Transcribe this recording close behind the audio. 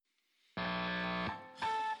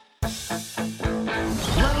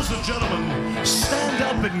Ladies and gentlemen, stand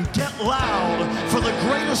up and get loud for the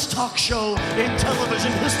greatest talk show in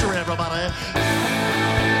television history, everybody.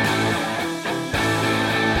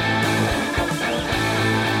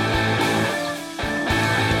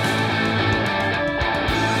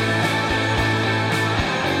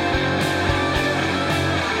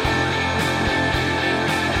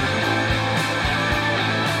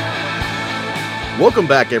 Welcome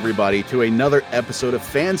back, everybody, to another episode of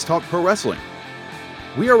Fans Talk Pro Wrestling.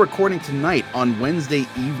 We are recording tonight on Wednesday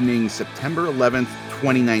evening, September 11th,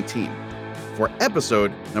 2019, for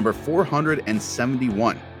episode number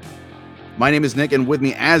 471. My name is Nick, and with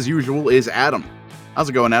me, as usual, is Adam. How's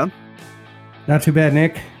it going, Adam? Not too bad,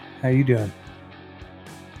 Nick. How you doing?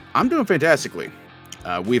 I'm doing fantastically.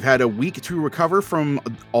 We've had a week to recover from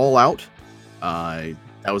All Out. That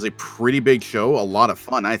was a pretty big show, a lot of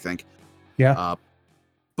fun, I think. Yeah.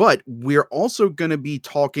 But we're also going to be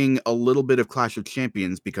talking a little bit of Clash of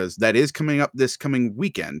Champions because that is coming up this coming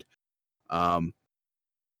weekend.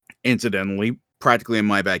 Incidentally, practically in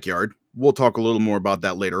my backyard. We'll talk a little more about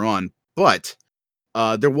that later on. But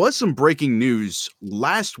there was some breaking news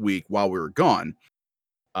last week while we were gone.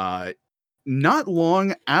 Not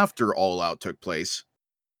long after All Out took place,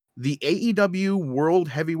 the AEW World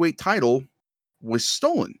Heavyweight title was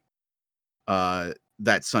stolen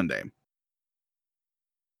that Sunday.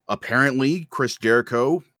 Apparently, Chris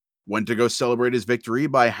Jericho went to go celebrate his victory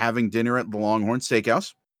by having dinner at the Longhorn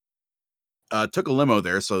Steakhouse. Took a limo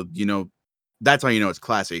there, so, that's how you know it's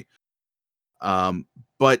classy.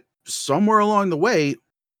 But somewhere along the way,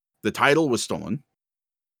 the title was stolen.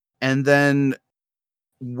 And then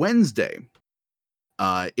Wednesday,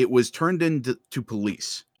 it was turned into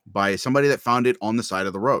police by somebody that found it on the side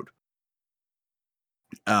of the road.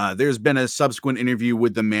 There's been a subsequent interview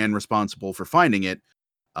with the man responsible for finding it.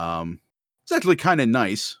 It's actually kind of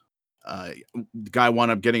nice. The guy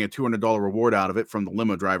wound up getting a $200 reward out of it from the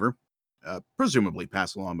limo driver, presumably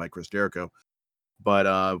passed along by Chris Jericho.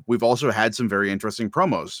 But we've also had some very interesting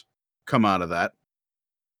promos come out of that.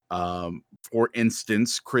 For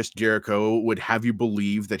instance, Chris Jericho would have you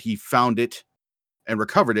believe that he found it and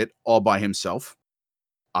recovered it all by himself.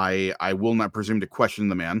 I will not presume to question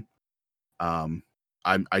the man.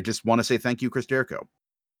 I just want to say thank you, Chris Jericho.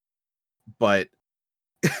 But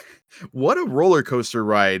what a roller coaster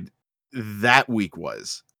ride that week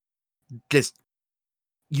was. Just,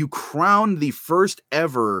 you crowned the first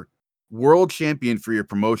ever world champion for your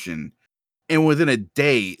promotion, and within a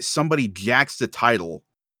day, somebody jacks the title,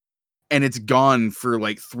 and it's gone for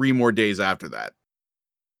like 3 more days after that.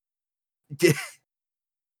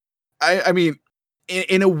 I mean,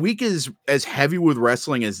 in a week as heavy with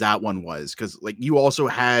wrestling as that one was, because like you also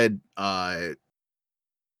had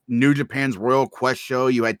New Japan's Royal Quest show,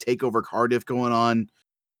 you had Takeover Cardiff going on.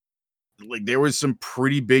 Like there was some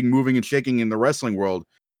pretty big moving and shaking in the wrestling world,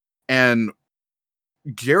 and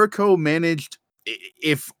Jericho managed,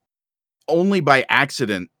 if only by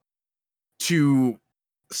accident, to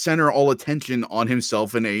center all attention on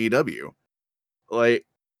himself in AEW. Like,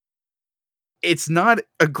 it's not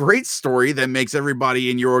a great story that makes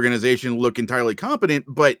everybody in your organization look entirely competent,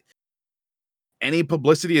 but any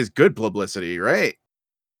publicity is good publicity, right?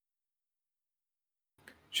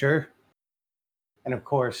 Sure. And of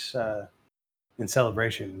course, in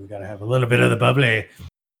celebration, we got to have a little bit of the bubbly.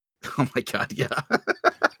 Oh my God, yeah.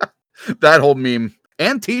 That whole meme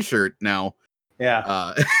and t-shirt now.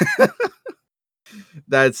 Yeah.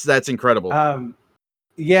 That's incredible.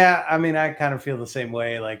 Yeah, I mean, I kind of feel the same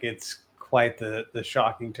way. Like, it's quite the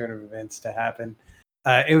shocking turn of events to happen.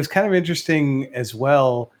 It was kind of interesting as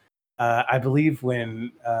well. I believe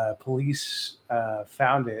when police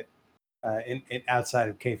found it, in outside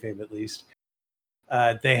of kayfabe at least,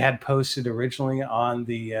 they had posted originally on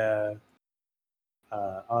the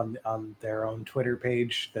on their own Twitter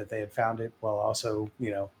page that they had found it, while also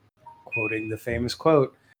quoting the famous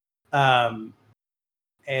quote, and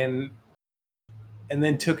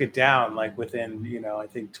then took it down like within I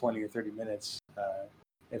think 20 or 30 minutes,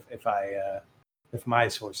 if my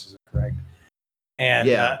sources are correct. And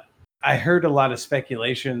yeah. I heard a lot of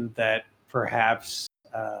speculation that perhaps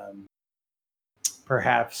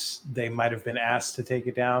they might have been asked to take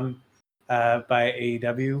it down by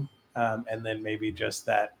AEW, and then maybe just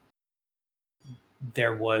that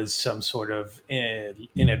there was some sort of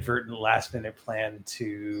inadvertent last-minute plan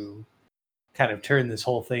to kind of turn this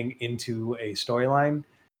whole thing into a storyline,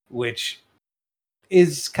 which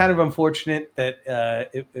is kind of unfortunate that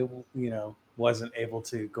it wasn't able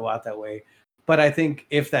to go out that way. But I think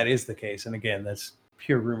if that is the case, and again, that's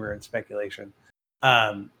pure rumor and speculation,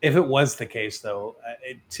 if it was the case, though,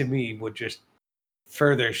 it to me would just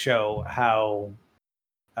further show how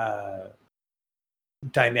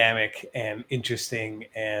dynamic and interesting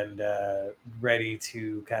and ready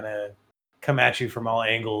to kind of come at you from all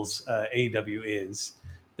angles AEW is.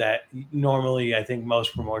 That normally I think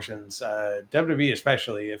most promotions, WWE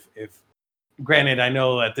especially, if granted, I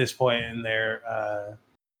know at this point in their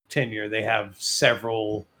tenure they have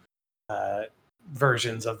several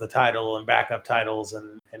versions of the title and backup titles,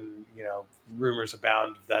 and rumors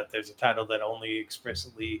abound that there's a title that only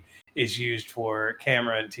explicitly is used for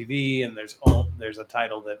camera and TV, and there's a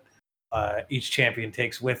title that each champion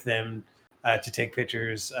takes with them to take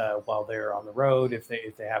pictures while they're on the road if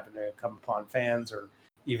they happen to come upon fans, or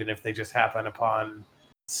even if they just happen upon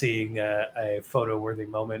seeing a photo-worthy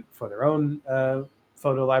moment for their own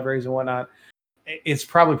photo libraries and whatnot. It's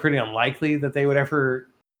probably pretty unlikely that they would ever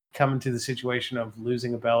come into the situation of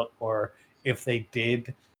losing a belt, or if they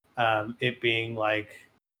did, it being like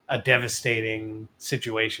a devastating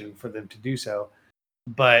situation for them to do so.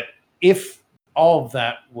 But if all of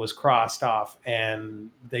that was crossed off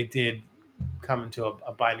and they did come into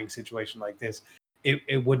a binding situation like this,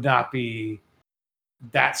 it would not be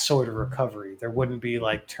that sort of recovery. There wouldn't be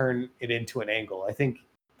like turn it into an angle. I think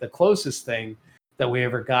the closest thing that we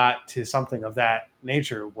ever got to something of that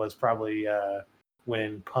nature was probably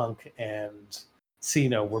when Punk and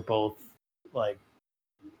Cena were both like,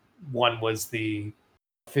 one was the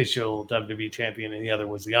official WWE champion and the other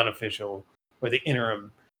was the unofficial or the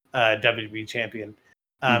interim WWE champion.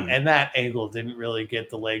 And that angle didn't really get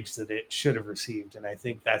the legs that it should have received. And I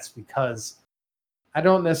think that's because I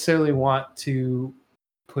don't necessarily want to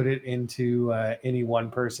put it into any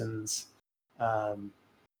one person's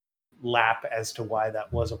lap as to why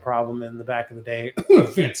that was a problem in the back of the day.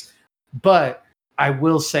 But I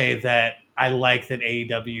will say that I like that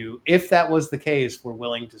AEW, if that was the case, were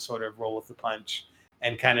willing to sort of roll with the punch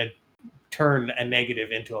and kind of turn a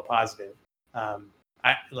negative into a positive.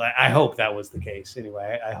 I hope that was the case.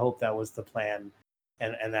 Anyway, I hope that was the plan,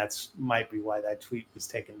 and that's might be why that tweet was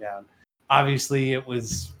taken down. Obviously, it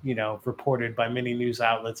was reported by many news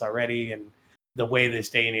outlets already, and the way this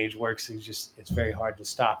day and age works is it's very hard to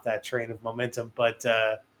stop that train of momentum. But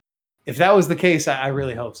if that was the case, I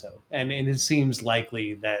really hope so, and it seems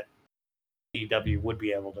likely that AEW would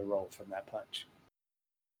be able to roll from that punch.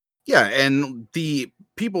 Yeah, and the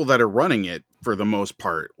people that are running it, for the most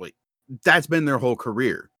part, like, that's been their whole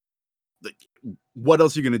career. Like, what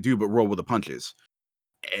else are you going to do but roll with the punches?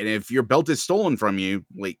 And if your belt is stolen from you,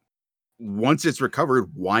 like, once it's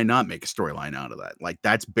recovered, why not make a storyline out of that? Like,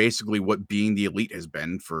 that's basically what being the elite has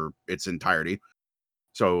been for its entirety.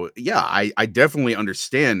 So, yeah, I definitely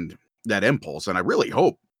understand that impulse, and I really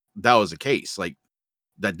hope that was the case. Like,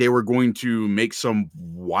 that they were going to make some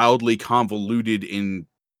wildly convoluted and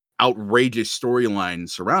outrageous storyline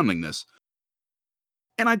surrounding this.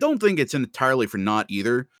 And I don't think it's entirely for naught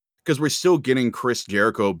either, because we're still getting Chris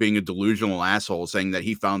Jericho being a delusional asshole saying that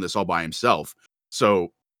he found this all by himself.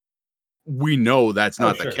 So we know that's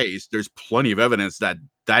not the case. There's plenty of evidence that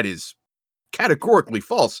that is categorically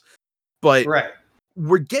false. But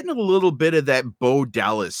we're getting a little bit of that Bo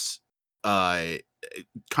Dallas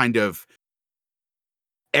kind of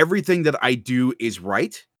everything that I do is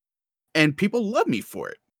right, and people love me for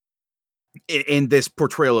it in this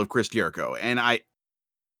portrayal of Chris Jericho. And I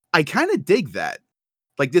kind of dig that.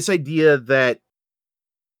 Like, this idea that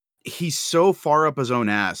he's so far up his own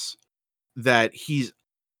ass that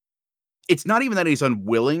it's not even that he's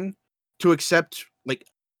unwilling to accept like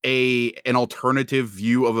an alternative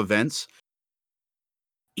view of events.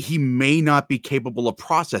 He may not be capable of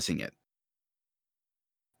processing it.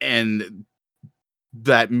 And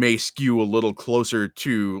that may skew a little closer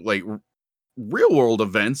to like real world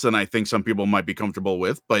events than I think some people might be comfortable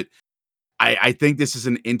with. But I think this is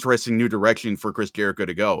an interesting new direction for Chris Jericho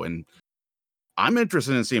to go. And I'm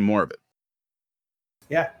interested in seeing more of it.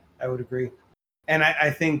 Yeah, I would agree. And I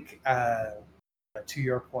think to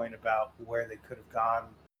your point about where they could have gone,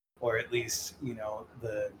 or at least,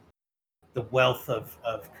 the wealth of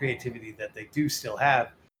creativity that they do still have,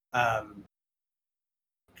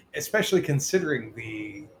 especially considering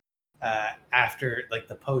the after, like,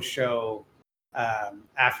 the post-show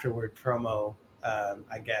afterward promo,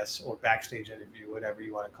 I guess, or backstage interview, whatever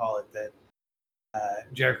you want to call it, that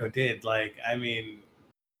Jericho did. Like, I mean,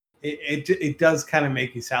 it does kind of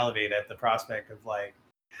make you salivate at the prospect of like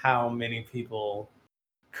how many people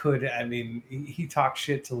could. I mean, he talked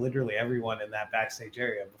shit to literally everyone in that backstage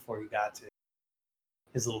area before he got to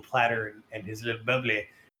his little platter and his little bubbly.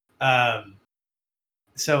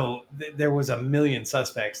 So there was a million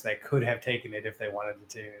suspects that could have taken it if they wanted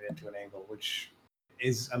to turn it into an angle, which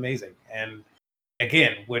is amazing. And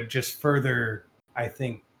again, would just further I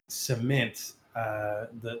think, cement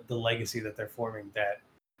the legacy that they're forming, that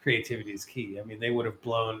creativity is key. I mean, they would have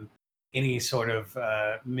blown any sort of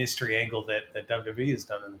mystery angle that WWE has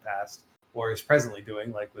done in the past or is presently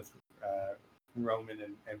doing, like with Roman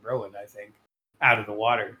and Rowan, I think, out of the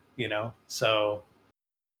water, you know? So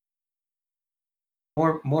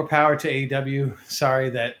more power to AEW. Sorry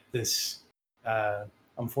that this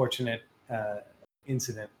unfortunate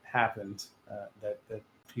incident happened, that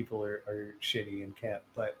people are shitty and can't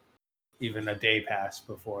let even a day pass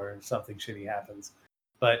before something shitty happens.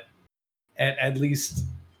 But at least,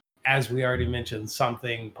 as we already mentioned,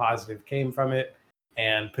 something positive came from it,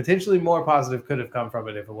 and potentially more positive could have come from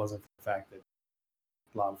it if it wasn't for the fact that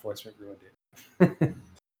law enforcement ruined it.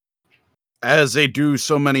 As they do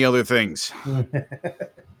so many other things.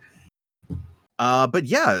 But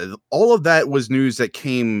yeah, all of that was news that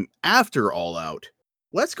came after All Out.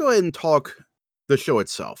 Let's go ahead and talk the show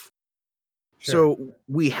itself. Sure. So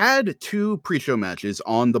we had 2 pre-show matches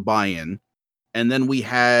on the buy-in, and then we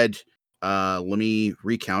had, let me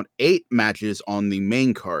recount, 8 matches on the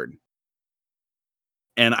main card.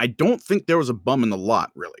 And I don't think there was a bum in the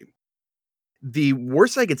lot, really. The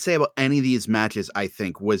worst I could say about any of these matches, I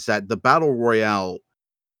think, was that the Battle Royale,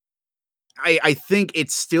 I think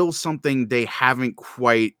it's still something they haven't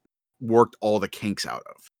quite worked all the kinks out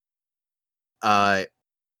of.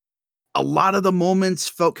 A lot of the moments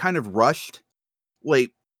felt kind of rushed,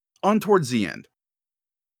 like, on towards the end.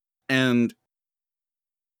 And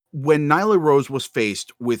when Nyla Rose was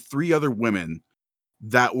faced with 3 other women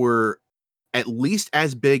that were at least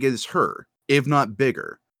as big as her, if not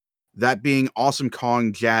bigger, that being Awesome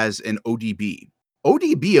Kong, Jazz, and ODB.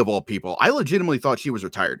 ODB, of all people, I legitimately thought she was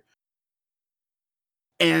retired.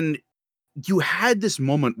 And you had this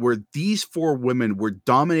moment where these 4 women were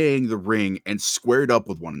dominating the ring and squared up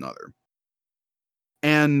with one another.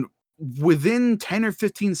 And within 10 or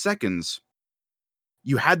 15 seconds,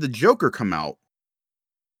 you had the Joker come out,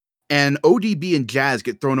 and ODB and Jazz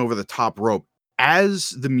get thrown over the top rope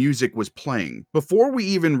as the music was playing. Before we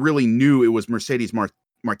even really knew it was Mercedes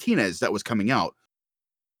Martinez that was coming out,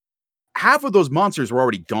 half of those monsters were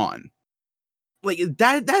already gone. Like,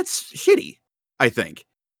 that's shitty, I think.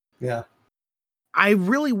 Yeah. I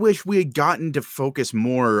really wish we had gotten to focus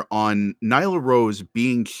more on Nyla Rose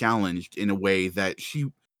being challenged in a way that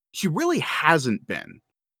she really hasn't been.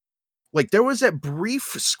 Like, there was that brief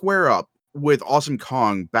square up with Awesome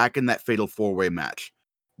Kong back in that Fatal 4-Way match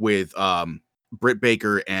with Britt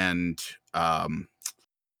Baker and the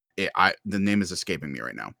name is escaping me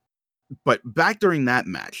right now. But back during that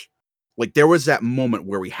match, like, there was that moment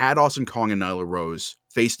where we had Awesome Kong and Nyla Rose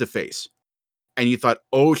face to face. And you thought,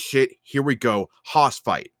 oh shit, here we go, Hoss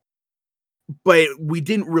fight. But we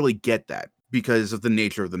didn't really get that because of the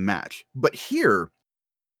nature of the match. But here,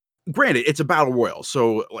 granted, it's a battle royal,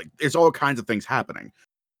 so like there's all kinds of things happening.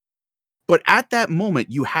 But at that moment,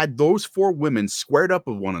 you had those 4 women squared up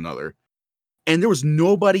with one another, and there was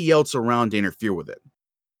nobody else around to interfere with it.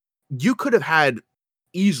 You could have had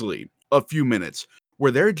easily a few minutes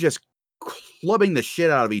where they're just clubbing the shit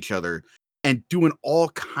out of each other and doing all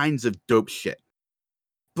kinds of dope shit.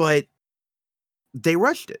 But they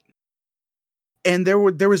rushed it. And there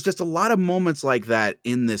was just a lot of moments like that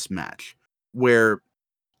in this match where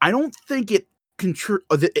I don't think it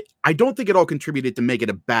all contributed to make it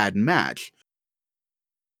a bad match.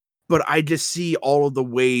 But I just see all of the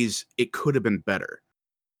ways it could have been better.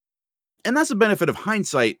 And that's the benefit of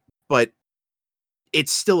hindsight, but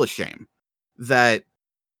it's still a shame that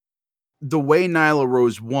the way Nyla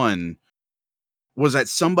Rose won was that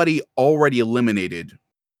somebody already eliminated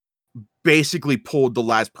basically pulled the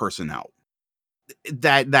last person out.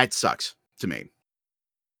 That sucks to me.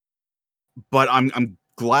 But I'm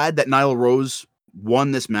glad that Nyla Rose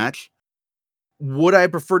won this match. Would I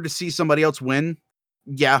prefer to see somebody else win?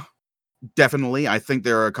 Yeah, definitely. I think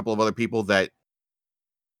there are a couple of other people that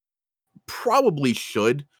probably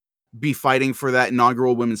should be fighting for that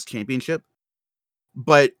inaugural women's championship.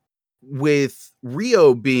 But with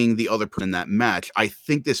Rio being the other person in that match, I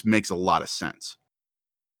think this makes a lot of sense.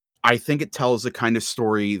 I think it tells the kind of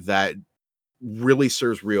story that really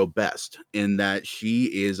serves Rio best, in that she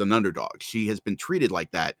is an underdog. She has been treated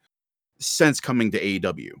like that since coming to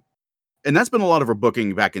AEW. And that's been a lot of her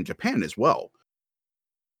booking back in Japan as well.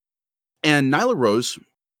 And Nyla Rose,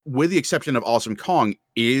 with the exception of Awesome Kong,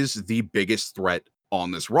 is the biggest threat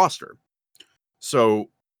on this roster.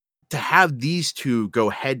 So to have these 2 go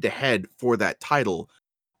head to head for that title,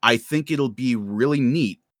 I think it'll be really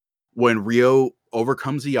neat when Rio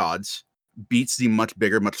overcomes the odds, beats the much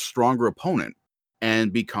bigger, much stronger opponent,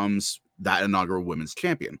 and becomes that inaugural women's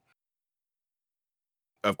champion.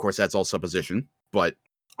 Of course, that's all supposition. But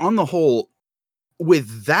on the whole,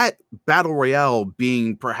 with that battle royale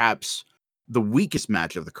being perhaps the weakest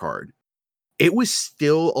match of the card, it was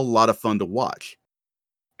still a lot of fun to watch.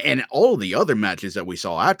 And all the other matches that we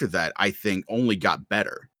saw after that, I think, only got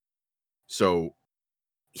better. So,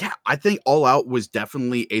 yeah, I think All Out was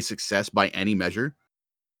definitely a success by any measure.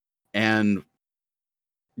 And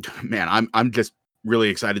man, I'm just really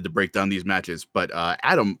excited to break down these matches. But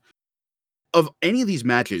Adam, of any of these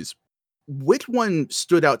matches, which one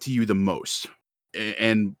stood out to you the most,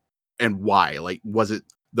 and why? Like, was it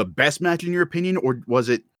the best match in your opinion, or was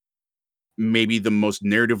it maybe the most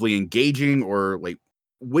narratively engaging, or like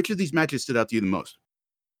which of these matches stood out to you the most?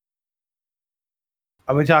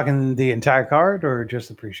 Are we talking the entire card or just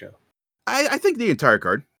the pre-show? I think the entire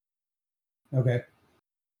card. Okay.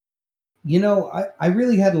 You know, I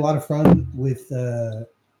really had a lot of fun with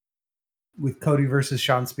Cody versus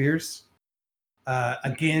Shawn Spears.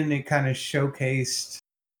 Again, it kind of showcased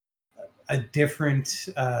a different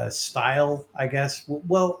style, I guess.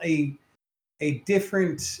 Well, a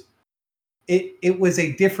different. It was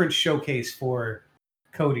a different showcase for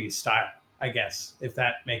Cody's style, I guess, if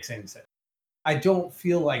that makes any sense. I don't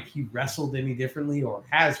feel like he wrestled any differently or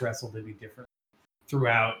has wrestled any differently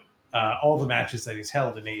throughout all the matches that he's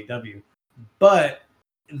held in AEW. But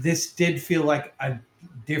this did feel like a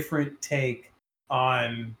different take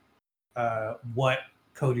on what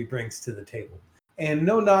Cody brings to the table. And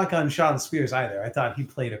no knock on Shawn Spears either. I thought he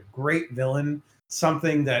played a great villain.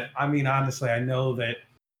 Something that, I mean, honestly, I know that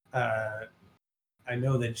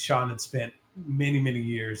Shawn had spent many, many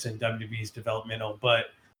years in WWE's developmental, but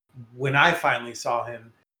when I finally saw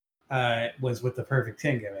him was with the Perfect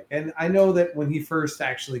 10 gimmick. And I know that when he first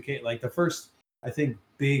actually came, like the first, I think,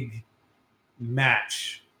 big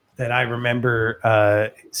match that I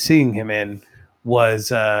remember seeing him in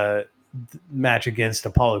was match against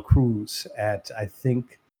Apollo Crews at, I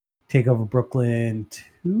think, TakeOver Brooklyn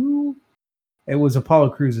 2. It was Apollo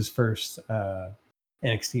Crews' first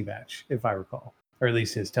NXT match, if I recall, or at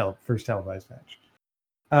least his first televised match.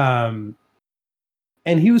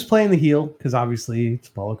 And he was playing the heel because obviously it's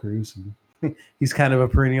Apollo Crews and he's kind of a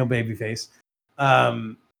perennial babyface.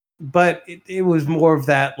 But it was more of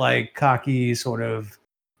that like cocky sort of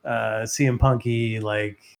CM Punky,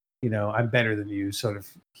 like, you know, I'm better than you sort of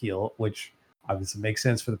heel, which obviously makes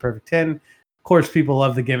sense for the Perfect 10. Of course, people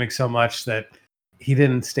love the gimmick so much that he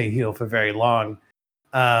didn't stay heel for very long.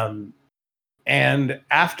 And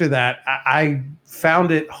after that, I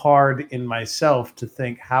found it hard in myself to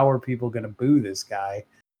think, how are people going to boo this guy?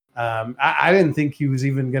 I didn't think he was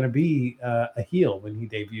even going to be a heel when he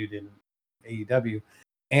debuted in AEW.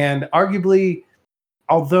 And arguably,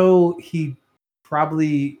 although he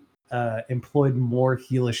probably employed more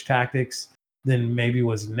heelish tactics than maybe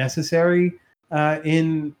was necessary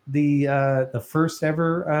in the first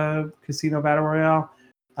ever Casino Battle Royale,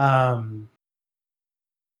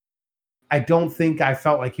 I don't think I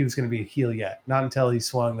felt like he was going to be a heel yet. Not until he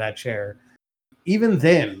swung that chair. Even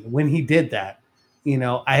then, when he did that, you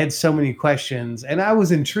know, I had so many questions, and I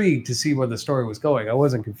was intrigued to see where the story was going. I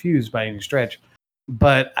wasn't confused by any stretch,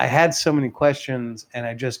 but I had so many questions, and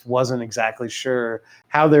I just wasn't exactly sure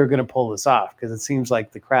how they were going to pull this off, because it seems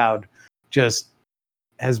like the crowd just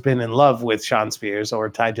has been in love with Shawn Spears, or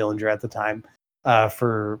Ty Dillinger at the time,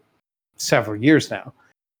 for several years now.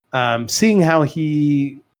 Seeing how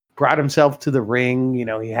he brought himself to the ring, you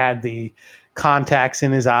know, he had the contacts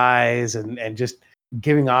in his eyes and just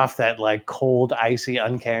giving off that like cold, icy,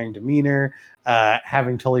 uncaring demeanor.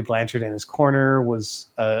 Having Tully Blanchard in his corner was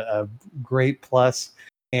a great plus,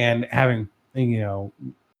 and having, you know,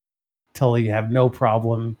 Tully have no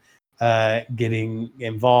problem getting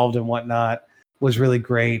involved and whatnot was really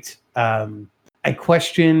great. I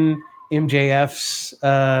question MJF's,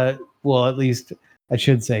 well, at least I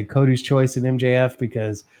should say Cody's choice in MJF,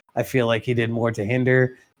 because I feel like he did more to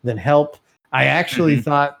hinder than help. I actually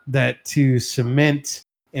thought that to cement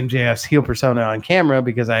MJF's heel persona on camera,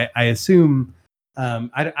 because I assume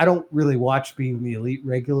I don't really watch Being the Elite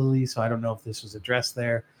regularly, so I don't know if this was addressed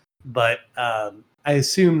there, but I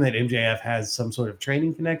assume that MJF has some sort of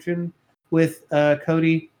training connection with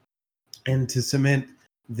Cody, and to cement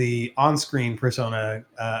the on-screen persona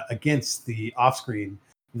against the off-screen,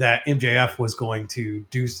 that MJF was going to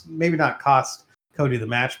do, maybe not cost Cody the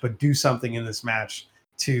match, but do something in this match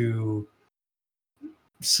to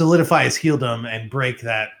solidify his heeldom and break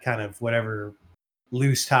that kind of whatever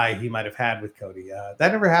loose tie he might have had with Cody.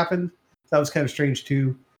 That never happened. That was kind of strange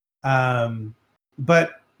too.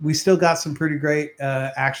 But we still got some pretty great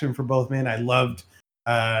action for both men. I loved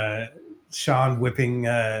Shawn whipping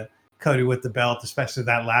Cody with the belt, especially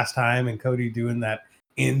that last time, and Cody doing that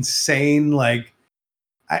insane like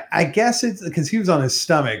I guess it's because he was on his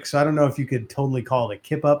stomach, so I don't know if you could totally call it a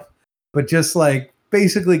kip up, but just like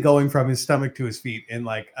basically going from his stomach to his feet in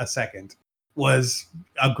like a second was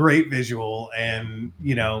a great visual, and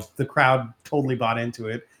the crowd totally bought into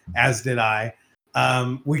it, as did I.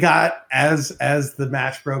 We got as the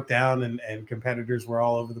match broke down and competitors were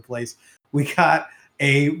all over the place, we got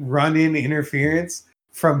a run-in interference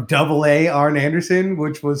from AA Arn Anderson,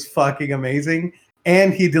 which was fucking amazing,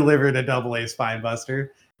 and he delivered a AA spine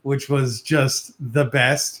buster, which was just the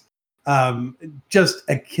best. Just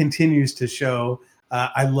continues to show.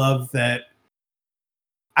 I love that.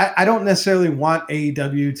 I don't necessarily want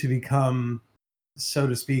AEW to become, so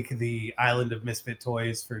to speak, the island of misfit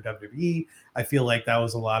toys for WWE. I feel like that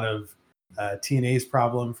was a lot of TNA's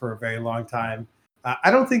problem for a very long time.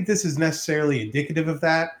 I don't think this is necessarily indicative of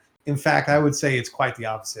that. In fact, I would say it's quite the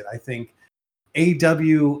opposite. I think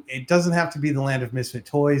AEW, it doesn't have to be the land of misfit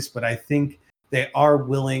toys, but I think they are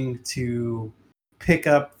willing to pick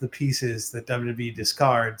up the pieces that WWE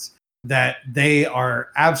discards that they are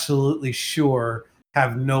absolutely sure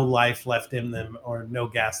have no life left in them or no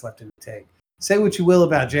gas left in the tank. Say what you will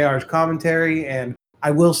about JR's commentary, and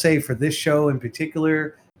I will say for this show in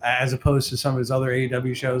particular, as opposed to some of his other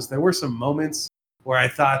AEW shows, there were some moments where I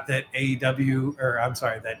thought that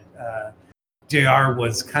JR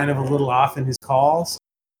was kind of a little off in his calls,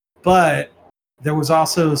 but there was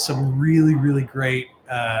also some really, really great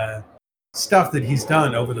stuff that he's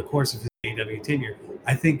done over the course of his AEW tenure.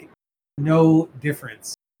 I think no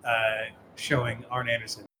difference showing Arn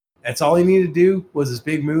Anderson. That's all he needed to do was his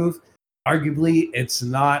big move. Arguably, it's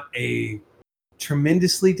not a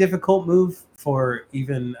tremendously difficult move for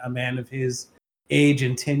even a man of his age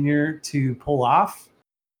and tenure to pull off.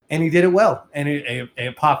 And he did it well. And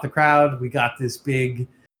it popped the crowd. We got this big,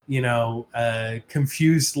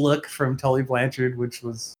 confused look from Tully Blanchard, which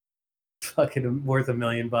was fucking worth $1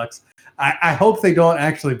 million. I hope they don't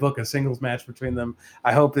actually book a singles match between them.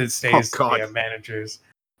 I hope it stays via managers.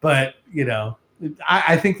 But,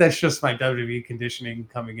 I think that's just my WWE conditioning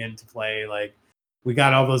coming into play. Like, we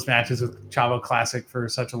got all those matches with Chavo Classic for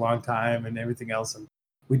such a long time and everything else. And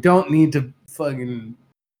we don't need to fucking...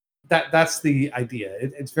 That's the idea.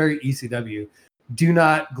 It's very ECW. Do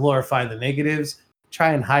not glorify the negatives.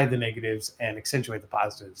 Try and hide the negatives and accentuate the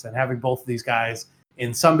positives. And having both of these guys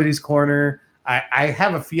in somebody's corner, I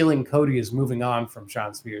have a feeling Cody is moving on from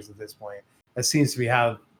Shawn Spears at this point. That seems to be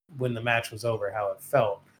how, when the match was over, how it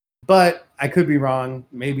felt. But I could be wrong.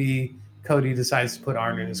 Maybe Cody decides to put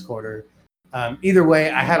Arn in his corner. Either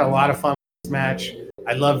way, I had a lot of fun with this match.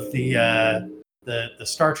 I love the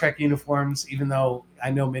Star Trek uniforms, even though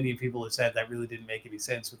I know many people have said that really didn't make any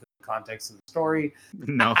sense within the context of the story.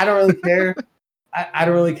 No, I don't really care. I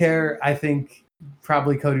don't really care. I think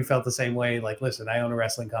probably Cody felt the same way. Like, listen, I own a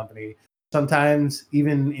wrestling company. Sometimes,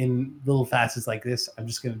 even in little facets like this, I'm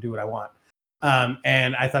just going to do what I want.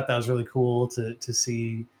 And I thought that was really cool to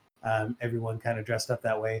see everyone kind of dressed up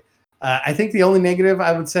that way. I think the only negative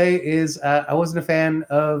I would say is I wasn't a fan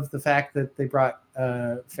of the fact that they brought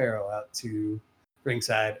Pharaoh out to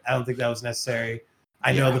ringside. I don't think that was necessary.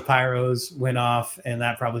 I know the pyros went off, and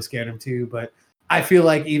that probably scared him too. But I feel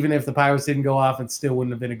like even if the pyros didn't go off, it still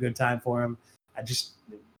wouldn't have been a good time for him.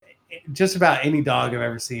 Just about any dog I've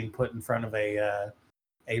ever seen put in front of a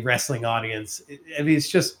wrestling audience, it's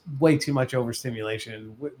just way too much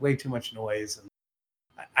overstimulation, way too much noise. And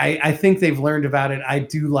I think they've learned about it. I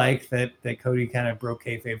do like that Cody kind of broke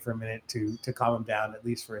kayfabe for a minute to calm him down, at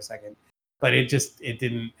least for a second. But it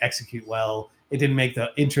didn't execute well. It didn't make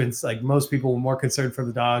the entrance, like most people were more concerned for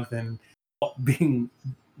the dog than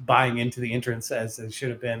buying into the entrance as it should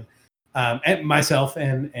have been. And myself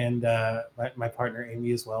and my partner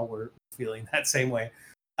Amy as well were feeling that same way.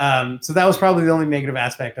 So that was probably the only negative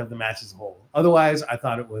aspect of the match as a whole. Otherwise, I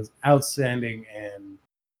thought it was outstanding and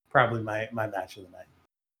probably my match of the night.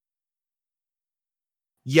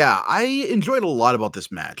 Yeah, I enjoyed a lot about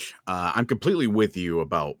this match. I'm completely with you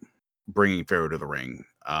about bringing Pharaoh to the ring.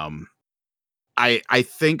 I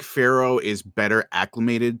think Pharaoh is better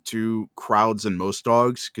acclimated to crowds than most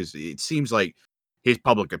dogs, because it seems like his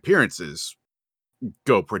public appearances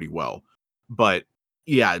go pretty well. But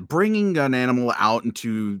yeah, bringing an animal out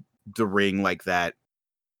into the ring like that,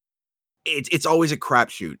 it's always a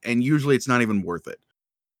crapshoot, and usually it's not even worth it.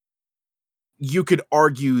 You could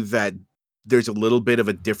argue that there's a little bit of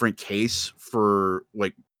a different case for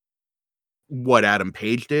like what Adam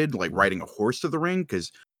Page did, like riding a horse to the ring,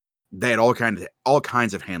 because they had all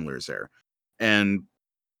kinds of handlers there. And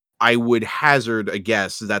I would hazard a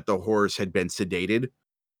guess that the horse had been sedated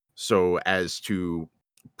so as to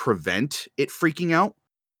prevent it freaking out.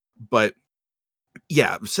 But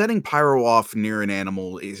Yeah, setting pyro off near an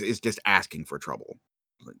animal is just asking for trouble.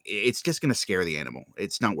 It's just going to scare the animal.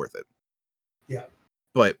 It's not worth it. Yeah.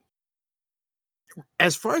 But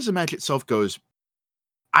as far as the match itself goes,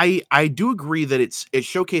 I do agree that it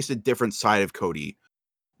showcased a different side of Cody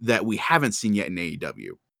that we haven't seen yet in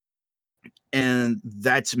AEW. And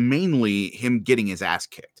that's mainly him getting his ass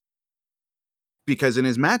kicked. Because in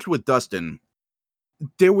his match with Dustin,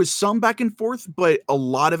 there was some back and forth, but a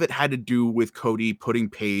lot of it had to do with Cody putting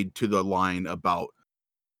paid to the line about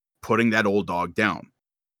putting that old dog down.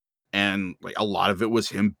 And like a lot of it was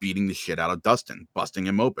him beating the shit out of Dustin, busting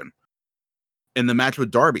him open. In the match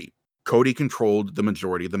with Darby, Cody controlled the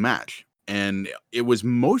majority of the match, and it was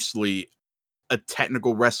mostly a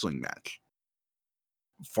technical wrestling match.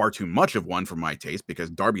 Far too much of one for my taste because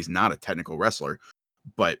Darby's not a technical wrestler,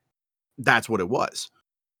 but that's what it was.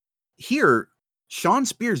 Here, Shawn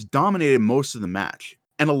Spears dominated most of the match,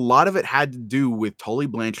 and a lot of it had to do with Tully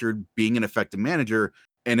Blanchard being an effective manager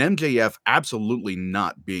and MJF absolutely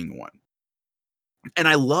not being one. And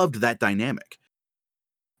I loved that dynamic.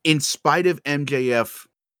 In spite of MJF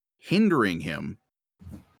hindering him,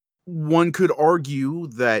 one could argue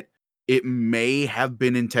that it may have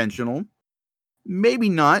been intentional. Maybe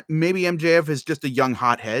not. Maybe MJF is just a young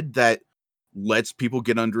hothead that lets people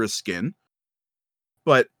get under his skin.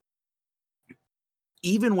 But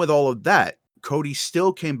even with all of that, Cody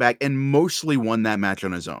still came back and mostly won that match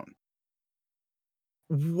on his own.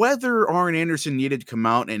 Whether Arn Anderson needed to come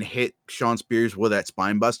out and hit Shawn Spears with that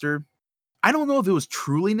spine buster, I don't know if it was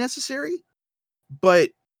truly necessary, but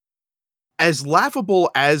as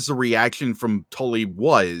laughable as the reaction from Tully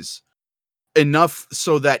was, enough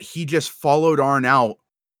so that he just followed Arn out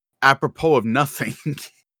apropos of nothing,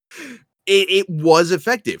 it was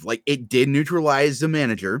effective. Like, it did neutralize the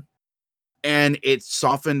manager, and it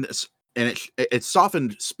softened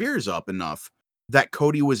Spears up enough that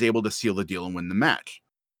Cody was able to seal the deal and win the match.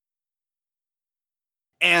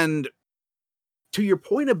 And to your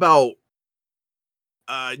point about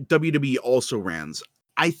WWE also rans,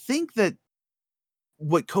 I think that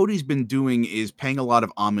what Cody's been doing is paying a lot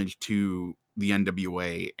of homage to the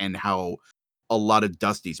NWA and how a lot of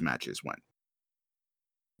Dusty's matches went.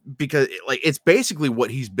 Because it's basically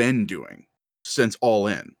what he's been doing since All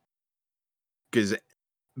In. Because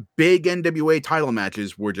big NWA title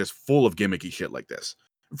matches were just full of gimmicky shit like this,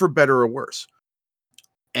 for better or worse.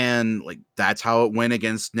 And that's how it went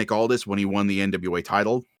against Nick Aldis when he won the NWA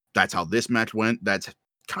title. That's how this match went. That's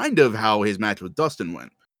kind of how his match with Dustin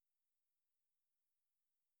went.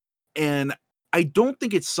 And I don't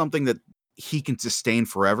think it's something that he can sustain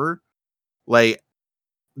forever. Like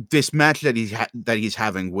this match that he's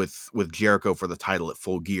having with Jericho for the title at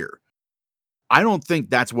Full Gear. I don't think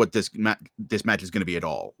that's what this match is going to be at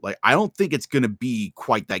all. Like, I don't think it's going to be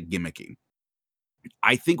quite that gimmicky.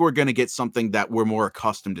 I think we're going to get something that we're more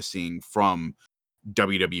accustomed to seeing from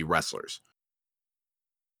WWE wrestlers.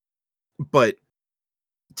 But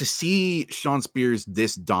to see Shawn Spears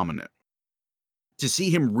this dominant, to see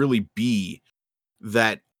him really be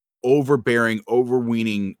that overbearing,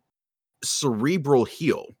 overweening, cerebral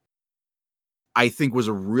heel, I think was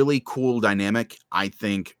a really cool dynamic. I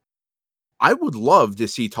think I would love to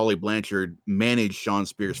see Tully Blanchard manage Shawn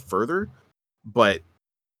Spears further, but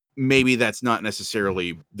maybe that's not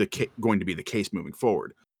necessarily going to be the case moving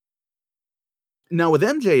forward. Now with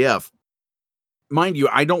MJF, mind you,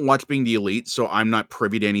 I don't watch Being the Elite, so I'm not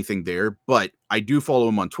privy to anything there, but I do follow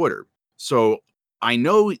him on Twitter. So I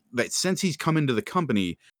know that since he's come into the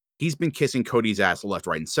company, he's been kissing Cody's ass left,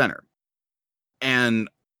 right, and center. And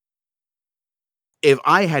if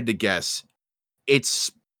I had to guess,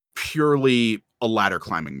 it's purely a ladder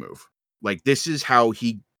climbing move. Like, this is how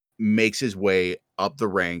he makes his way up the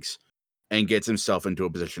ranks and gets himself into a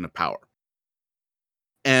position of power.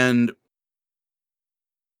 And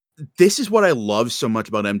this is what I love so much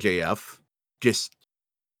about MJF, just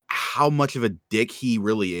how much of a dick he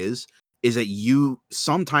really is that you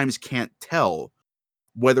sometimes can't tell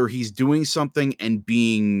whether he's doing something and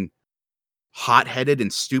being hot-headed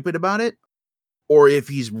and stupid about it, or if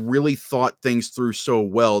he's really thought things through so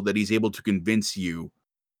well that he's able to convince you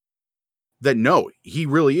that no, he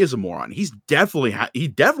really is a moron. He definitely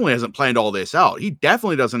hasn't planned all this out. He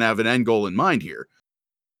definitely doesn't have an end goal in mind here.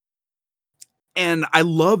 And I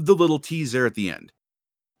love the little tease there at the end.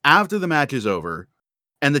 After the match is over,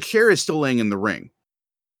 and the chair is still laying in the ring,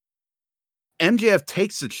 MJF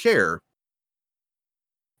takes the chair,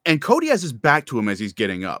 and Cody has his back to him as he's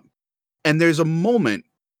getting up. And there's a moment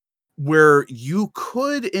where you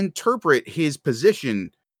could interpret his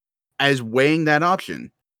position as weighing that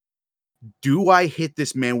option. Do I hit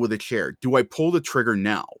this man with a chair? Do I pull the trigger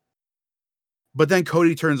now? But then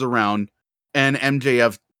Cody turns around and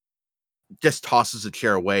MJF just tosses a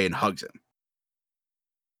chair away and hugs him.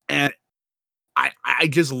 And I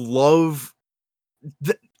just love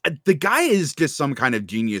the guy is just some kind of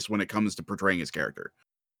genius when it comes to portraying his character.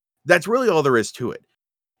 That's really all there is to it.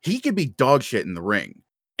 He could be dog shit in the ring.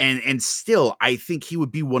 And still, I think he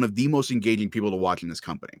would be one of the most engaging people to watch in this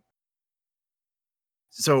company.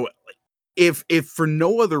 So if for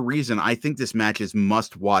no other reason, I think this match is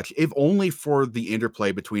must watch, if only for the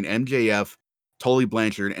interplay between MJF, Tully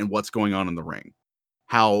Blanchard, and what's going on in the ring.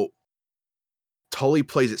 How Tully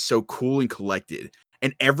plays it so cool and collected,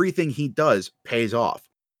 and everything he does pays off.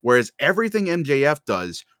 Whereas everything MJF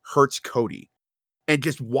does hurts Cody. And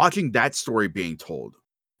just watching that story being told,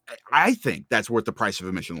 I think that's worth the price of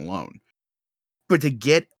admission alone. But to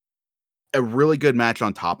get a really good match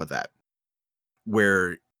on top of that,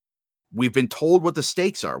 where we've been told what the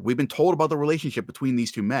stakes are, we've been told about the relationship between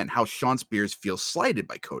these two men, how Shawn Spears feels slighted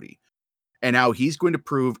by Cody, and how he's going to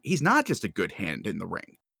prove he's not just a good hand in the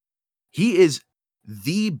ring. He is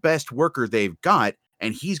the best worker they've got,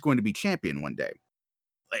 and he's going to be champion one day.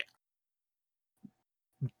 Like,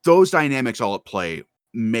 those dynamics all at play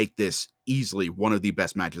make this easily one of the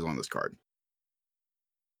best matches on this card.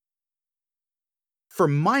 For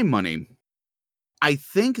my money, I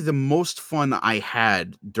think the most fun I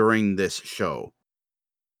had during this show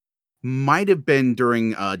might have been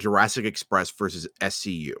during Jurassic Express versus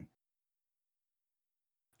SCU.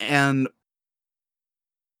 And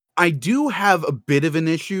I do have a bit of an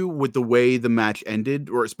issue with the way the match ended,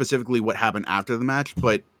 or specifically what happened after the match,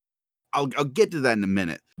 but I'll get to that in a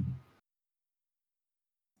minute.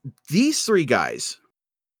 These three guys,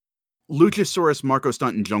 Luchasaurus, Marco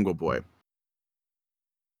Stunt, and Jungle Boy,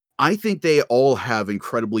 I think they all have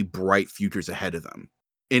incredibly bright futures ahead of them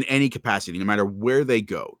in any capacity, no matter where they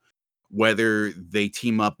go. Whether they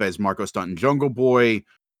team up as Marco Stunt and Jungle Boy,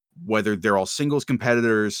 whether they're all singles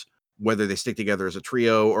competitors, whether they stick together as a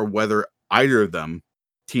trio, or whether either of them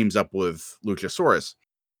teams up with Luchasaurus.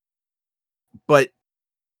 But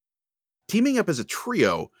teaming up as a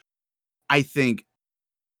trio, I think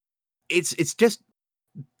it's just,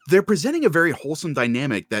 they're presenting a very wholesome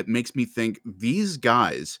dynamic that makes me think these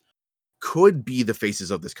guys could be the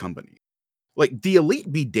faces of this company. Like, the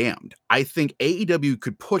Elite be damned. I think AEW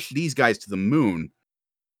could push these guys to the moon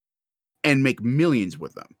and make millions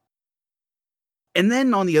with them. And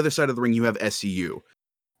then on the other side of the ring, you have SCU.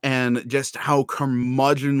 And just how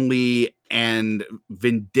curmudgeonly and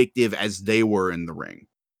vindictive as they were in the ring.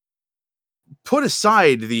 Put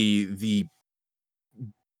aside the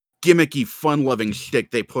gimmicky, fun-loving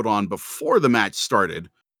shtick they put on before the match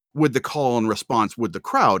started with the call and response with the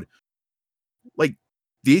crowd. Like,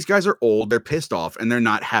 these guys are old, they're pissed off, and they're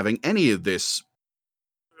not having any of this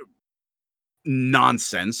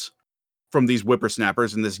nonsense from these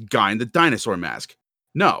whippersnappers and this guy in the dinosaur mask.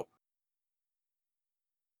 No.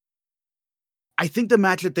 I think the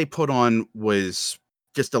match that they put on was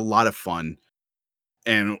just a lot of fun.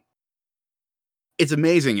 And it's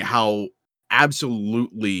amazing how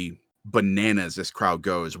absolutely bananas this crowd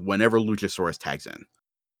goes whenever Luchasaurus tags in.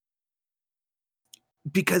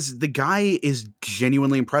 Because the guy is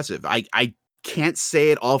genuinely impressive. I can't say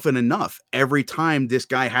it often enough. Every time this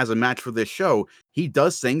guy has a match for this show, he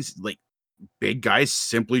does things like big guys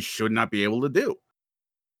simply should not be able to do.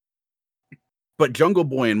 But Jungle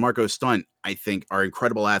Boy and Marco Stunt, I think, are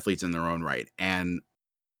incredible athletes in their own right. And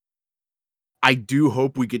I do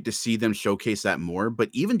hope we get to see them showcase that more. But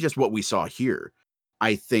even just what we saw here,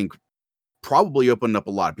 I think probably opened up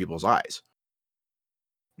a lot of people's eyes.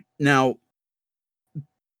 Now,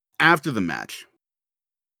 after the match,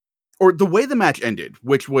 or the way the match ended,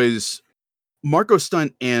 which was Marco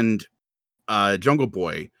Stunt and Jungle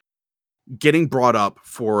Boy getting brought up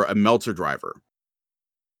for a Meltzer driver.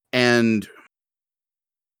 And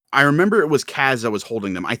I remember it was Kaz that was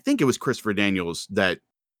holding them. I think it was Christopher Daniels that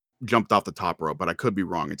jumped off the top rope, but I could be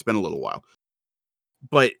wrong. It's been a little while.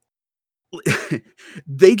 But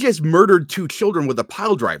they just murdered two children with a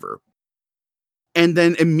pile driver. And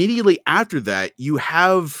then immediately after that, you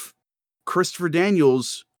have Christopher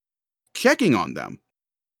Daniels checking on them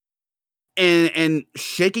and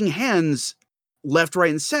shaking hands left,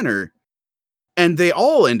 right, and center. And they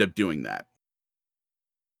all end up doing that.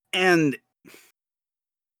 And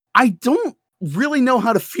I don't really know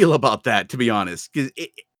how to feel about that, to be honest. Because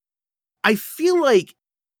I feel like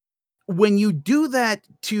when you do that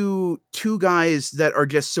to two guys that are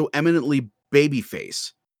just so eminently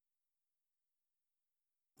babyface,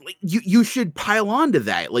 like you should pile on to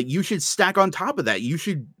that. Like, you should stack on top of that. You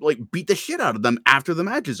should like beat the shit out of them after the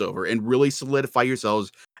match is over and really solidify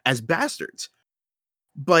yourselves as bastards.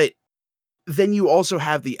 But then you also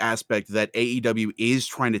have the aspect that AEW is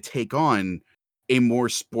trying to take on a more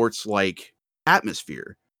sports-like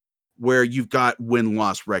atmosphere where you've got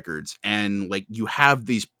win-loss records and like you have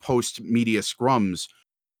these post-media scrums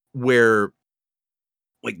where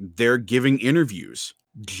like they're giving interviews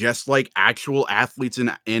just like actual athletes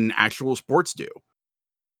in actual sports do.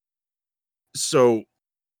 So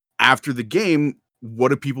after the game, what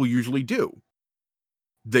do people usually do?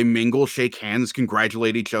 They mingle, shake hands,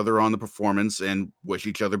 congratulate each other on the performance, and wish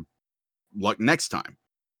each other luck next time.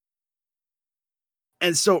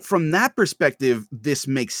 And so from that perspective, this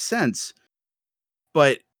makes sense.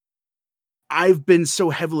 But I've been so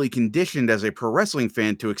heavily conditioned as a pro wrestling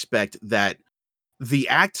fan to expect that the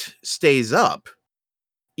act stays up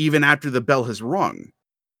even after the bell has rung.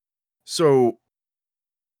 So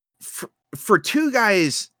for two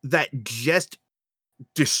guys that just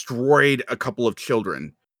destroyed a couple of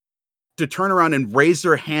children to turn around and raise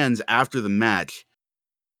their hands after the match,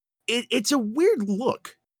 it's a weird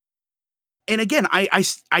look. And again, I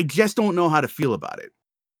just don't know how to feel about it.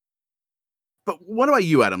 But what about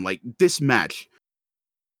you, Adam? Like this match,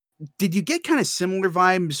 did you get kind of similar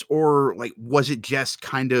vibes, or like was it just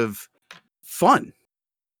kind of fun?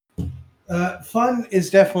 Fun is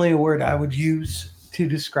definitely a word I would use to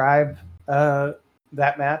describe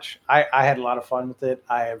that match. I had a lot of fun with it.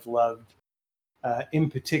 I have loved, in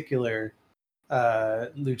particular,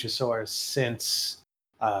 Luchasaurus since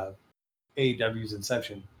AEW's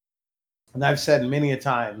inception. And I've said many a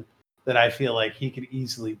time that I feel like he could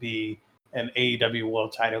easily be an AEW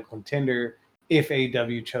world title contender if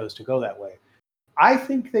AEW chose to go that way. I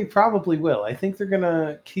think they probably will. I think they're going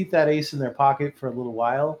to keep that ace in their pocket for a little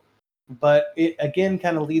while. But it, again,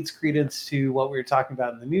 kind of leads credence to what we were talking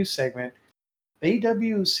about in the news segment.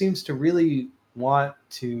 AEW seems to really want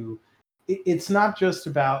to... It's not just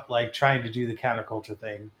about like trying to do the counterculture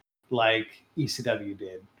thing like ECW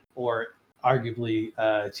did, or arguably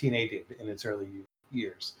TNA did in its early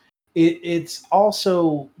years. It's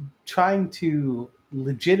also trying to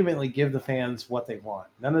legitimately give the fans what they want.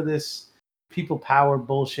 None of this people power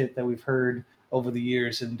bullshit that we've heard over the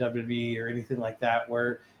years in WWE or anything like that,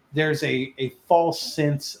 where there's a false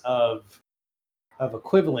sense of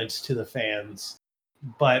equivalence to the fans,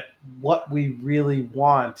 but what we really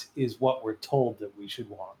want is what we're told that we should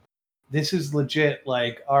want. This is legit.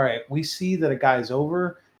 Like, all right, we see that a guy's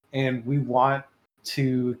over, and we want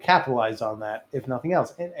to capitalize on that, if nothing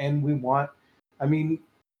else. And we want, I mean,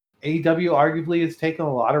 AEW arguably has taken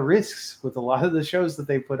a lot of risks with a lot of the shows that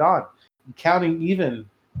they put on, counting even,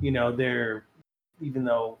 you know, even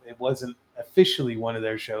though it wasn't officially one of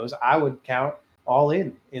their shows, I would count All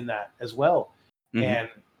In that as well.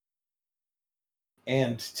 Mm-hmm.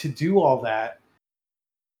 And to do all that,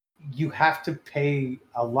 you have to pay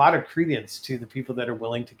a lot of credence to the people that are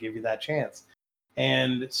willing to give you that chance.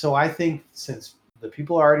 And so I think since the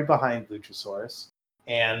people are already behind Luchasaurus,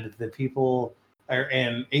 and the people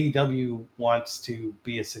and AEW wants to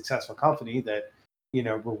be a successful company that, you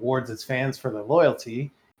know, rewards its fans for their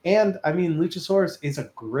loyalty. And I mean, Luchasaurus is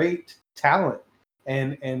a great talent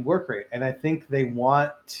and work rate. And I think they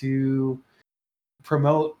want to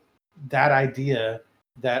promote that idea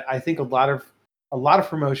that I think a lot of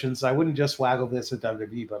promotions, I wouldn't just waggle this at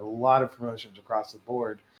WWE, but a lot of promotions across the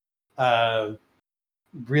board,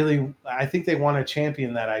 really, I think they want to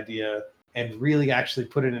champion that idea and really actually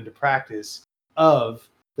put it into practice of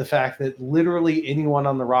the fact that literally anyone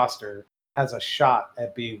on the roster has a shot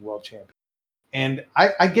at being world champion. And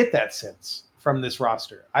I get that sense from this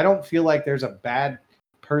roster. I don't feel like there's a bad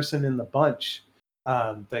person in the bunch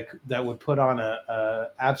that would put on a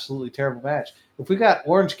absolutely terrible match. If we got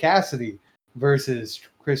Orange Cassidy versus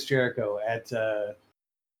Chris Jericho at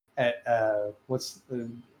what's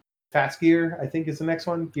Fast Gear, I think is the next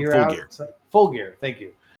one. Full Gear. Thank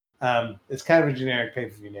you. It's kind of a generic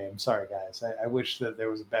pay-per-view name. Sorry, guys. I wish that there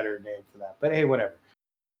was a better name for that. But hey, whatever.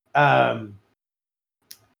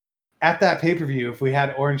 At that pay-per-view, if we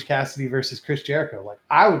had Orange Cassidy versus Chris Jericho, like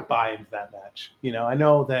I would buy into that match. You know, I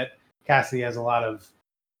know that Cassidy has a lot of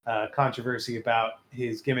controversy about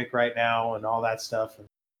his gimmick right now and all that stuff, and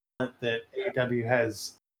that AEW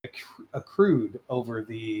has accrued over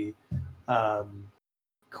the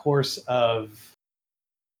course of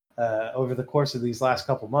these last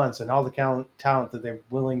couple months, and all the talent that they're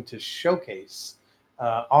willing to showcase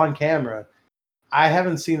on camera. I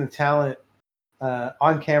haven't seen a talent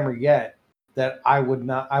on camera yet that I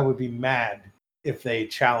would be mad if they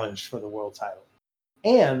challenged for the world title.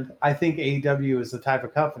 And I think AEW is the type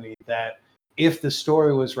of company that if the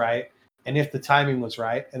story was right, and if the timing was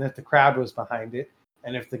right, and if the crowd was behind it,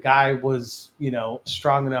 and if the guy was, you know,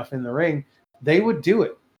 strong enough in the ring, they would do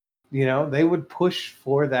it. You know, they would push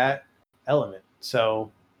for that element.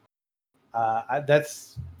 So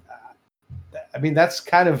that's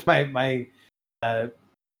kind of my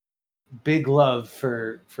big love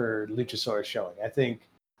for Luchasaurus showing. I think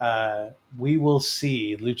we will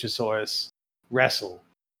see Luchasaurus wrestle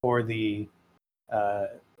for the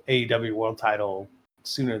AEW World Title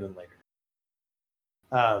sooner than later.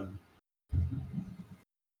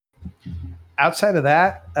 Outside of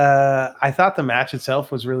that, I thought the match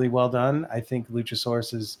itself was really well done. I think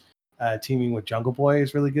Luchasaurus's teaming with Jungle Boy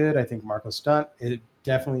is really good. I think Marco Stunt, it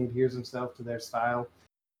definitely adheres himself to their style,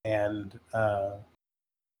 and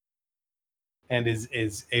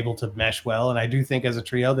is able to mesh well. And I do think as a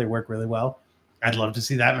trio they work really well. I'd love to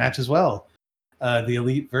see that match as well. The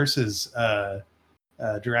Elite versus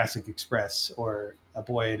Jurassic Express, or a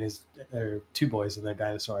boy and his, or two boys and their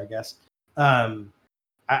dinosaur, I guess.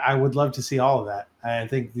 I would love to see all of that. I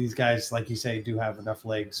think these guys, like you say, do have enough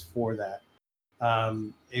legs for that.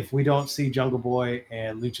 If we don't see Jungle Boy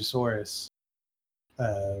and Luchasaurus,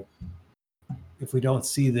 if we don't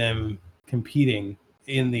see them competing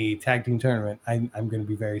in the tag team tournament, I'm going to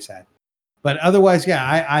be very sad. But otherwise,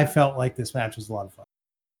 yeah, I felt like this match was a lot of fun.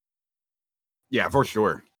 Yeah, for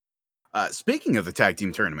sure. Speaking of the tag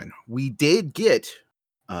team tournament, we did get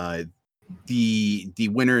the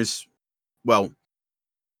winners. Well,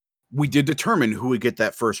 we did determine who would get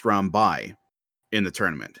that first round bye in the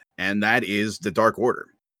tournament, and that is the Dark Order.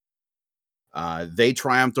 They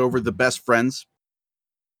triumphed over the Best Friends,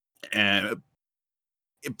 and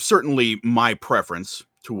certainly my preference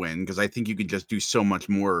to win, because I think you can just do so much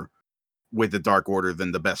more with the Dark Order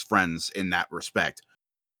than the Best Friends in that respect.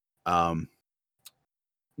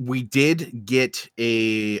 We did get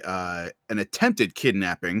an attempted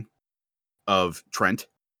kidnapping of Trent,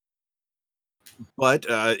 but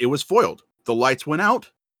it was foiled. The lights went out,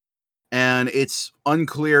 and it's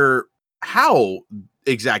unclear how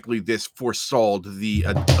exactly this forestalled the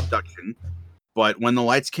abduction. But when the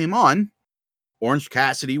lights came on, Orange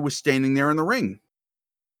Cassidy was standing there in the ring.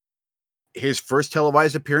 His first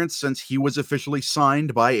televised appearance since he was officially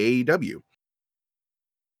signed by AEW.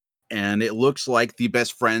 And it looks like the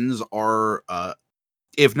Best Friends are,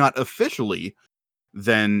 if not officially,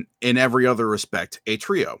 then in every other respect, a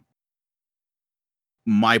trio.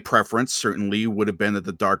 My preference certainly would have been that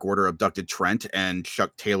the Dark Order abducted Trent and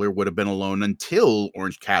Chuck Taylor would have been alone until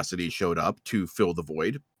Orange Cassidy showed up to fill the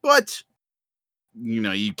void. But, you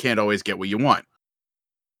know, you can't always get what you want.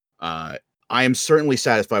 I am certainly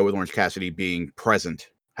satisfied with Orange Cassidy being present,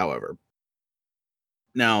 however.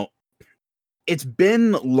 Now, it's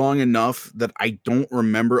been long enough that I don't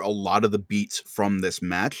remember a lot of the beats from this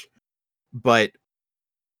match, but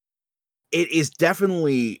it is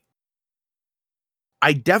definitely...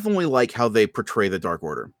 I definitely like how they portray the Dark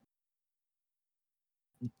Order.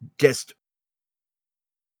 Just,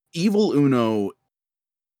 Evil Uno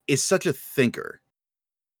is such a thinker,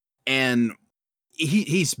 and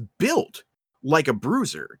he's built like a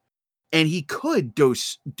bruiser, and he could do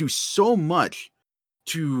so much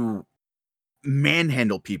to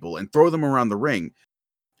manhandle people and throw them around the ring,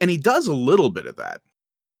 and he does a little bit of that.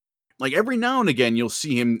 Like, every now and again, you'll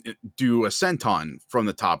see him do a senton from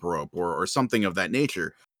the top rope or something of that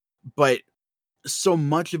nature. But so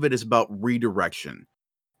much of it is about redirection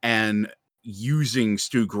and using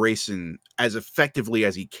Stu Grayson as effectively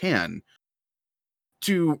as he can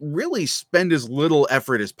to really spend as little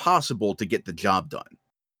effort as possible to get the job done.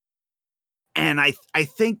 And I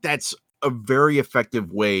think that's a very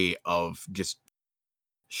effective way of just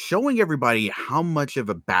showing everybody how much of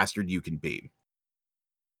a bastard you can be.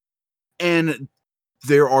 And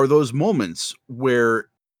there are those moments where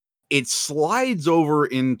it slides over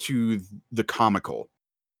into the comical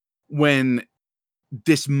when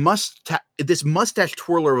this mustache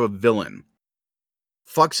twirler of a villain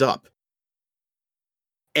fucks up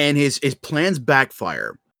and his plans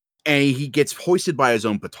backfire and he gets hoisted by his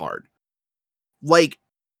own petard. Like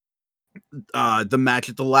the match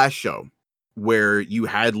at the last show where you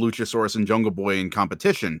had Luchasaurus and Jungle Boy in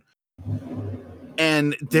competition.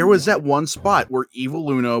 And there was that one spot where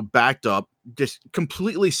Evil Uno backed up, just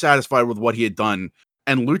completely satisfied with what he had done,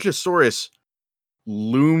 and Luchasaurus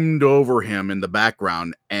loomed over him in the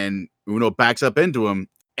background, and Uno backs up into him,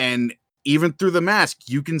 and even through the mask,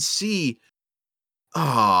 you can see,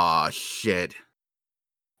 oh, shit.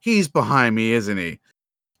 He's behind me, isn't he?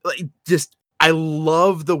 Like, just, I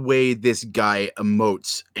love the way this guy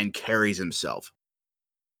emotes and carries himself.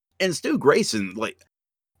 And Stu Grayson, like,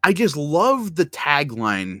 I just love the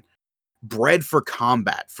tagline, bred for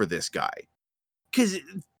combat, for this guy. Because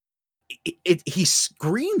he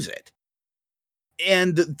screams it.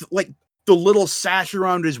 And, like, the little sash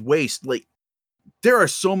around his waist. Like, there are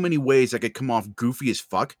so many ways that could come off goofy as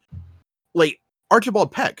fuck. Like,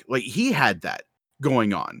 Archibald Peck, like, he had that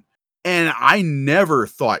going on. And I never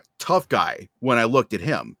thought tough guy when I looked at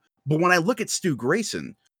him. But when I look at Stu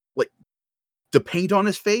Grayson, like, the paint on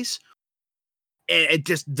his face, and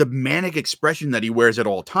just the manic expression that he wears at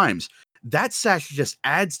all times, that sash just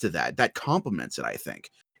adds to that. That complements it, I think.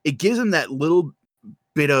 It gives him that little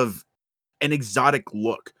bit of an exotic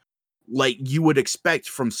look, like you would expect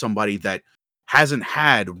from somebody that hasn't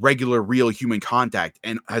had regular, real human contact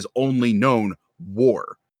and has only known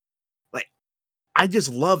war. Like, I just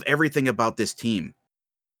love everything about this team.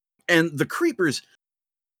 And the Creepers,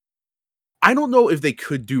 I don't know if they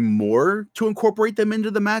could do more to incorporate them into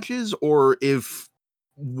the matches, or if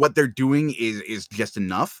what they're doing is just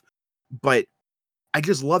enough. But I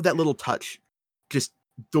just love that little touch. Just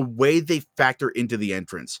the way they factor into the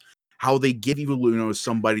entrance, how they give Evil Uno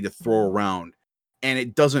somebody to throw around, and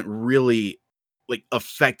it doesn't really like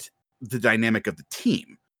affect the dynamic of the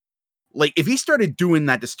team. Like, if he started doing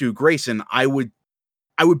that to Stu Grayson, I would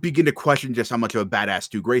begin to question just how much of a badass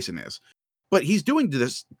Stu Grayson is. But he's doing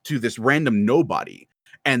this to this random nobody,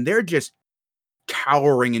 and they're just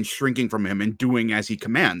cowering and shrinking from him and doing as he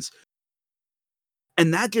commands.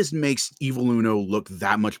 And that just makes Evil Uno look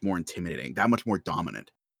that much more intimidating, that much more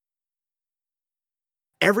dominant.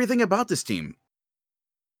 Everything about this team,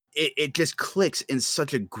 it just clicks in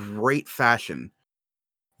such a great fashion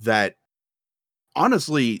that,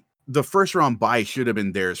 honestly, the first round bye should have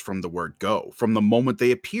been theirs from the word go, from the moment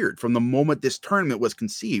they appeared, from the moment this tournament was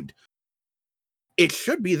conceived. It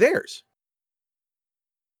should be theirs.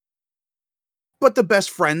 But the Best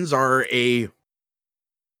Friends are a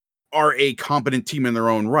competent team in their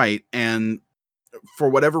own right, and for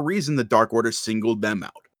whatever reason, the Dark Order singled them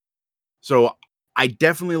out. So I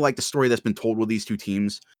definitely like the story that's been told with these two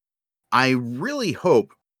teams. I really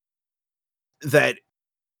hope that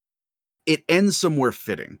it ends somewhere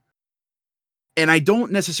fitting. And I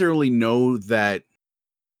don't necessarily know that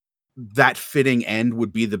fitting end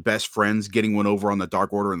would be the Best Friends getting one over on the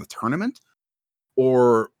Dark Order in the tournament,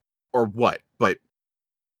 or what. But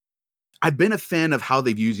I've been a fan of how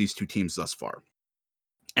they've used these two teams thus far.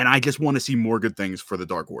 And I just want to see more good things for the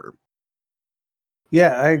Dark Order.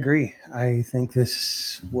 Yeah, I agree. I think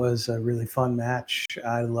this was a really fun match.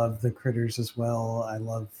 I love the critters as well. I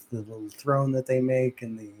love the little throne that they make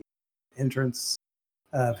and the entrance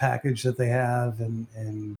package that they have.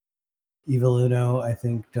 And Evil Uno, I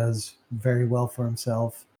think, does very well for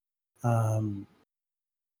himself.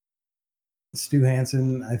 Stu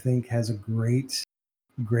Hansen, I think, has a great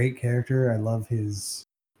character. I love his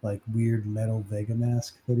like weird metal Vega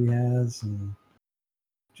mask that he has, and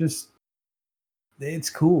just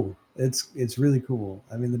it's cool. It's really cool.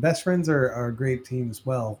 I mean, the Best Friends are a great team as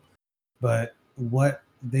well, but what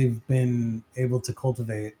they've been able to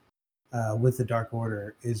cultivate with the Dark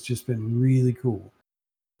Order has just been really cool.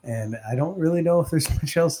 And I don't really know if there's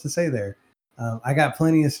much else to say there. I got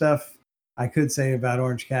plenty of stuff I could say about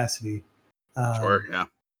Orange Cassidy. Sure, yeah.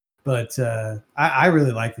 But I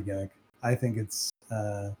really like the gimmick. I think it's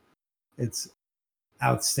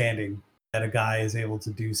outstanding that a guy is able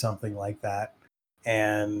to do something like that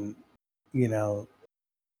and, you know,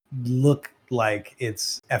 look like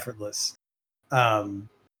it's effortless. And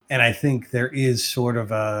I think there is sort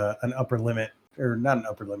of an upper limit, or not an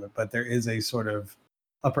upper limit, but there is a sort of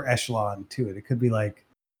upper echelon to it. It could be like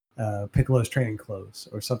Piccolo's training clothes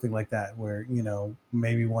or something like that, where, you know,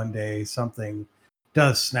 maybe one day something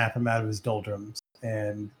does snap him out of his doldrums,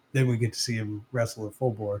 and then we get to see him wrestle at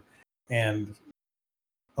full bore. And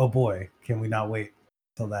oh boy, can we not wait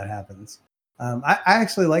till that happens. I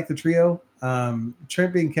actually like the trio.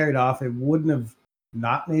 Trent being carried off, it wouldn't have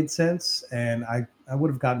not made sense, and I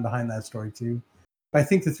would have gotten behind that story too. But I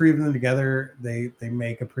think the three of them together, they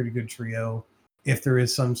make a pretty good trio. If there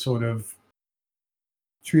is some sort of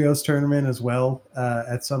trios tournament as well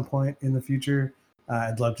at some point in the future,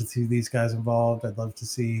 I'd love to see these guys involved. I'd love to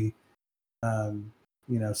see, you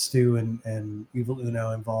know, Stu and Evil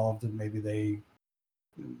Uno involved, and maybe they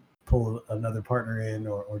pull another partner in,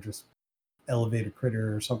 or just elevate a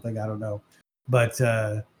critter or something. I don't know, but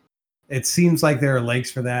it seems like there are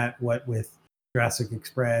legs for that. What with Jurassic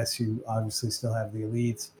Express, you obviously still have the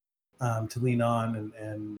Elites to lean on,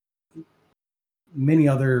 and many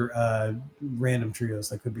other random trios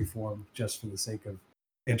that could be formed just for the sake of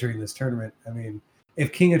entering this tournament. I mean,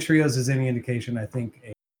 if King of Trios is any indication, I think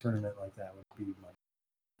a tournament like that would be money.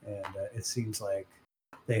 And it seems like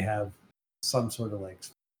they have some sort of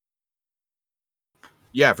legs.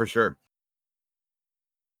 Yeah, for sure.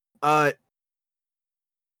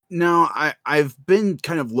 Now, I've been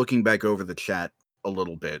kind of looking back over the chat a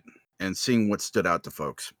little bit and seeing what stood out to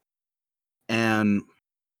folks. And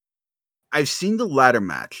I've seen the ladder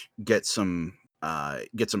match get some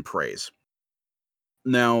praise.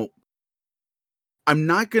 Now, I'm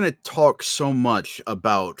not going to talk so much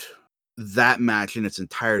about that match in its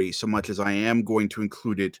entirety, so much as I am going to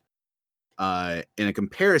include it in a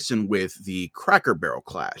comparison with the Cracker Barrel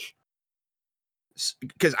Clash.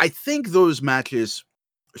 Because I think those matches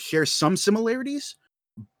share some similarities,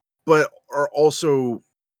 but are also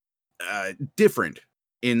different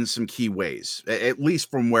in some key ways, at least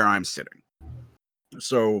from where I'm sitting.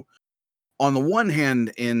 So, on the one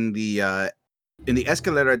hand, in the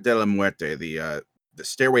Escalera de la Muerte, the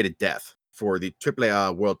Stairway to Death for the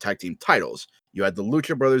AAA World Tag Team titles, you had the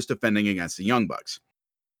Lucha Brothers defending against the Young Bucks.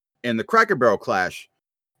 In the Cracker Barrel Clash,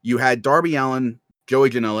 you had Darby Allin, Joey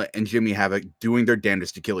Janela, and Jimmy Havoc doing their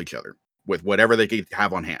damnedest to kill each other with whatever they could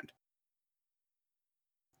have on hand.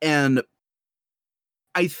 And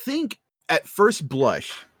I think at first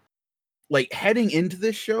blush, like heading into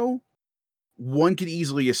this show, one could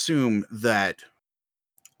easily assume that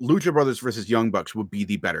Lucha Brothers versus Young Bucks would be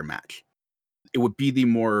the better match. It would be the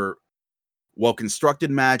more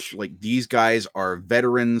well-constructed match. Like, these guys are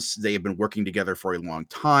veterans. They have been working together for a long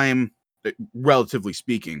time, relatively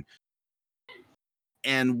speaking.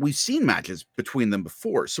 And we've seen matches between them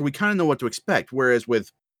before, so we kind of know what to expect. Whereas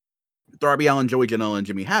with Darby Allin, Joey Janela, and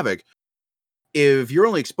Jimmy Havoc, if your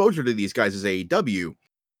only exposure to these guys is AEW,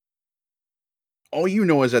 all you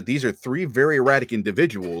know is that these are three very erratic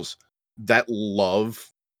individuals that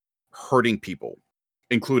love hurting people,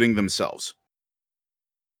 including themselves.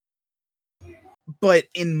 But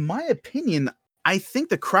in my opinion, I think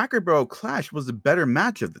the Cracker Barrel Clash was the better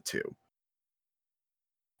match of the two.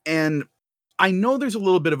 And I know there's a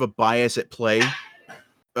little bit of a bias at play,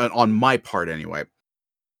 on my part anyway,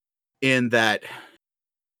 in that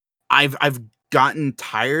I've gotten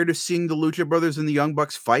tired of seeing the Lucha Brothers and the Young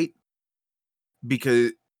Bucks fight,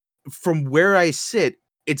 because from where I sit,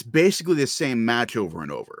 it's basically the same match over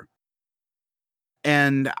and over.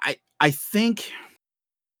 And I think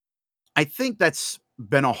that's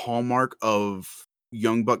been a hallmark of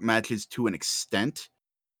Young Buck matches to an extent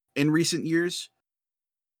in recent years.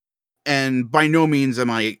 And by no means am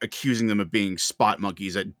I accusing them of being spot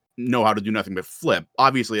monkeys that know how to do nothing but flip.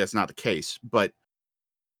 Obviously, that's not the case, but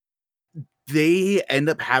they end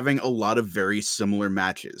up having a lot of very similar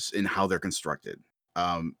matches in how they're constructed.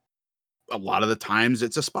 A lot of the times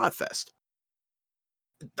it's a spot fest.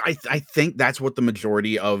 I think that's what the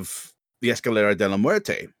majority of the Escalera de la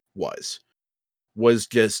Muerte was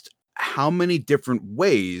just how many different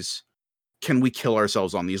ways can we kill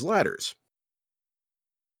ourselves on these ladders?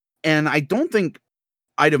 And I don't think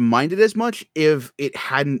I'd have minded as much if it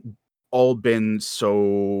hadn't all been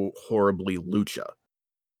so horribly lucha,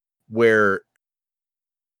 where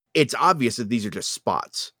it's obvious that these are just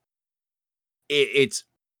spots. It's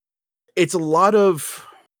a lot of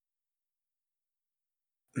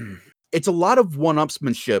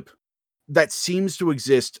one-upsmanship that seems to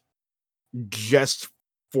exist just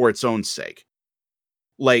for its own sake.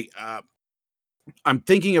 Like, I'm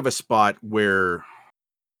thinking of a spot where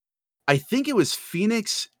I think it was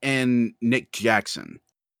Phoenix and Nick Jackson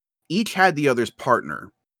each had the other's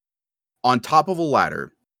partner on top of a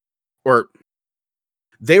ladder, or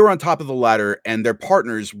they were on top of the ladder and their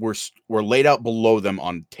partners were laid out below them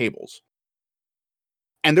on tables.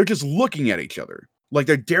 And they're just looking at each other like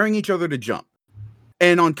they're daring each other to jump.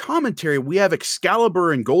 And on commentary, we have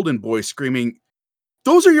Excalibur and Golden Boy screaming,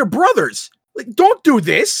 "Those are your brothers! Like, don't do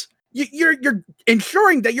this! You're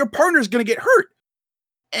ensuring that your partner's gonna get hurt."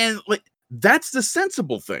 And like, that's the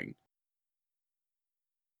sensible thing.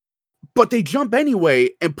 But they jump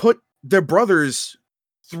anyway and put their brothers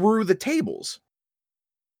through the tables.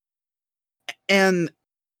 And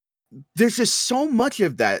there's just so much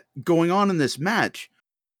of that going on in this match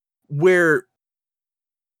where,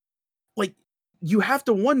 like, you have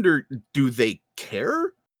to wonder, do they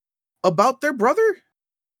care about their brother?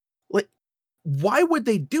 Like, why would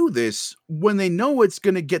they do this when they know it's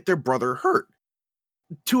going to get their brother hurt?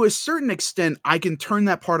 To a certain extent, I can turn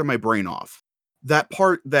that part of my brain off. That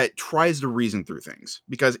part that tries to reason through things.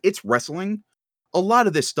 Because it's wrestling. A lot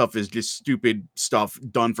of this stuff is just stupid stuff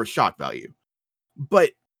done for shock value.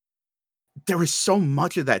 But there is so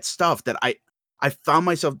much of that stuff that I found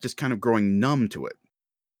myself just kind of growing numb to it.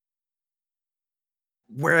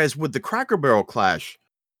 Whereas with the Cracker Barrel Clash,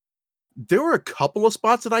 there were a couple of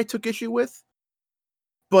spots that I took issue with.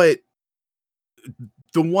 But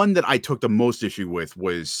the one that I took the most issue with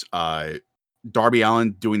was Darby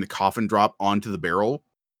Allin doing the coffin drop onto the barrel.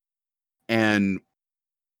 And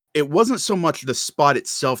it wasn't so much the spot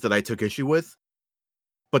itself that I took issue with,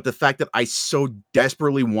 but the fact that I so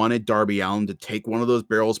desperately wanted Darby Allin to take one of those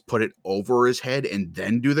barrels, put it over his head, and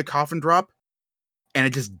then do the coffin drop, and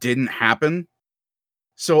it just didn't happen.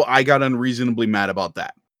 So I got unreasonably mad about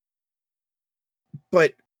that.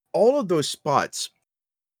 But all of those spots,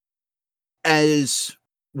 as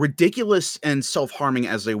ridiculous and self-harming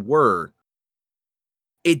as they were,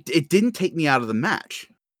 it didn't take me out of the match.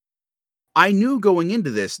 I knew going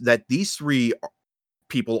into this that these three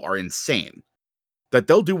people are insane, that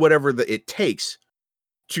they'll do whatever it takes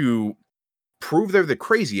to prove they're the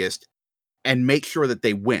craziest and make sure that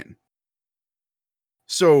they win.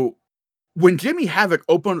 So when Jimmy Havoc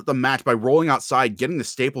opened up the match by rolling outside, getting the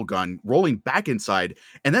staple gun, rolling back inside,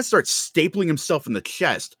 and then starts stapling himself in the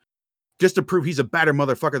chest just to prove he's a better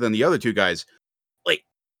motherfucker than the other two guys, like,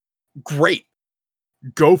 great.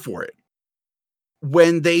 Go for it.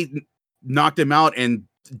 When they knocked him out and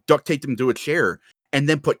duct taped him to a chair and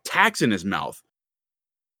then put tacks in his mouth,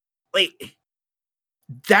 like,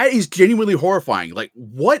 that is genuinely horrifying. Like,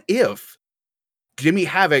 what if Jimmy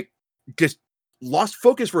Havoc just lost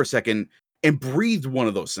focus for a second and breathed one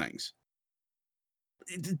of those things?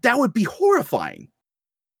 That would be horrifying.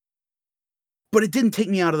 But it didn't take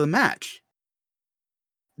me out of the match.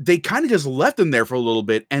 They kind of just left him there for a little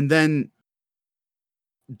bit, and then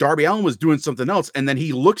Darby Allin was doing something else, and then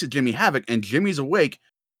he looks at Jimmy Havoc, and Jimmy's awake,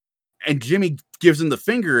 and Jimmy gives him the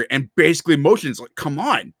finger and basically motions like, come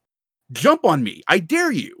on, jump on me. I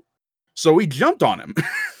dare you. So he jumped on him.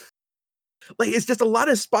 Like, it's just a lot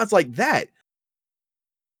of spots like that.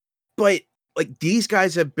 But, like, these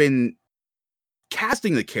guys have been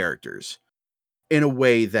casting the characters in a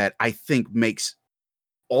way that I think makes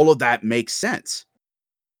all of that make sense.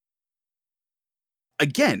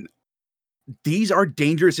 Again, these are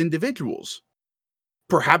dangerous individuals,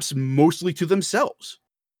 perhaps mostly to themselves.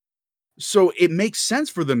 So it makes sense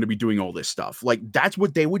for them to be doing all this stuff. Like, that's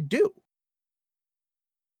what they would do.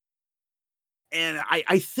 And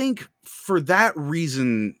I think for that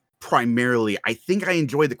reason, primarily, I think I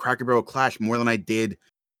enjoyed the Cracker Barrel Clash more than I did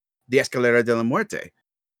the Escalera de la Muerte.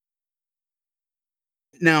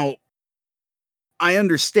 Now, I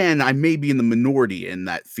understand I may be in the minority in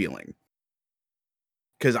that feeling,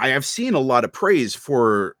 because I have seen a lot of praise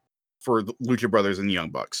for the Lucha Brothers and the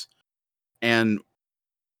Young Bucks, and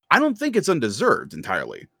I don't think it's undeserved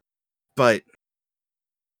entirely. But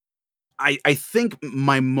I think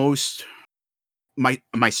my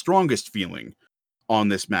strongest feeling on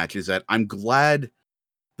this match is that I'm glad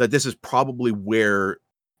that this is probably where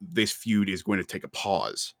this feud is going to take a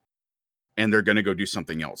pause, and they're going to go do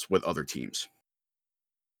something else with other teams.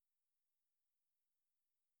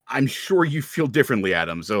 I'm sure you feel differently,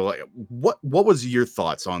 Adam. So, like, what was your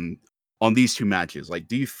thoughts on these two matches? Like,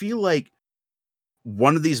 do you feel like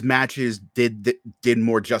one of these matches did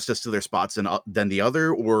more justice to their spots than the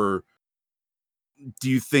other, or do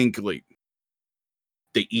you think, like,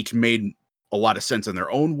 they each made a lot of sense in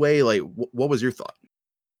their own way? Like, what was your thought?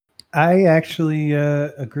 I actually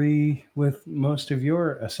agree with most of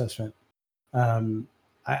your assessment.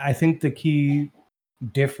 I think the key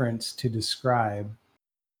difference to describe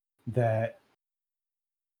that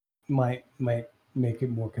might make it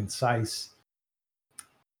more concise.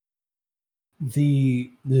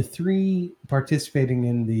 The three participating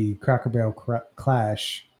in the Cracker Barrel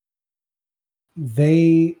Clash,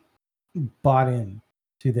 they bought in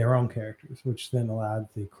to their own characters, which then allowed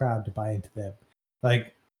the crowd to buy into them.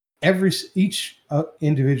 Like, each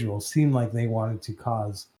individual seemed like they wanted to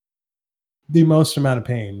cause the most amount of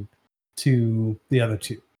pain to the other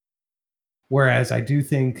two. Whereas I do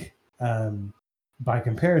think, by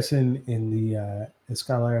comparison, in the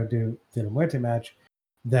Escalera de la Muerte match,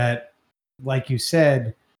 that, like you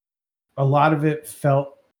said, a lot of it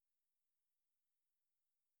felt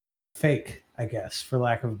fake, I guess, for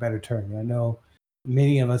lack of a better term. I know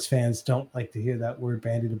many of us fans don't like to hear that word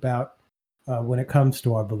bandied about when it comes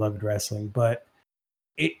to our beloved wrestling, but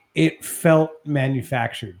it felt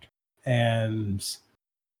manufactured. And,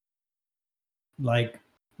 like,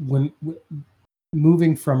 when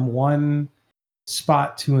moving from one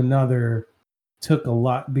spot to another took a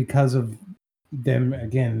lot because of them,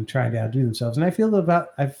 again, trying to outdo themselves. And I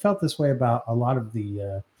felt this way about a lot of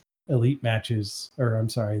the elite matches, or I'm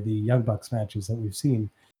sorry, the Young Bucks matches that we've seen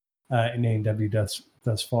in AEW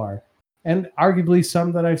thus far, and arguably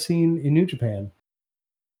some that I've seen in New Japan.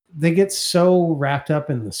 They get so wrapped up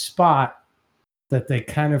in the spot that they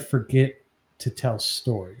kind of forget to tell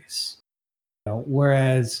stories.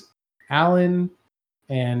 Whereas Allin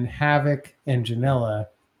and Havoc and Janela,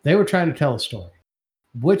 they were trying to tell a story.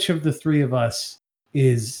 Which of the three of us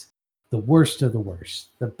is the worst of the worst,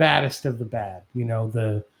 the baddest of the bad,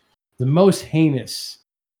 the most heinous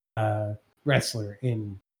wrestler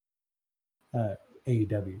in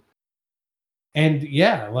AEW. And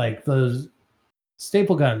yeah, like those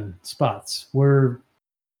staple gun spots were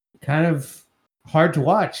kind of hard to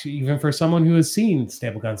watch, even for someone who has seen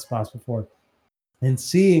staple gun spots before. And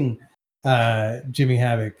seeing Jimmy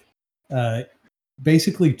Havoc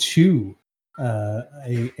basically chew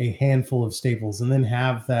a handful of staples and then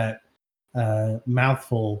have that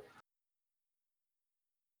mouthful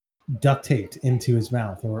duct taped into his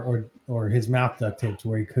mouth, or his mouth duct taped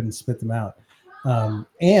where he couldn't spit them out,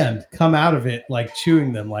 and come out of it like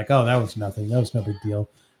chewing them, like, oh, that was nothing, that was no big deal.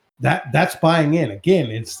 That's buying in.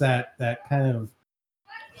 Again, it's that kind of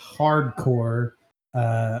hardcore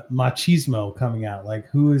machismo coming out, like,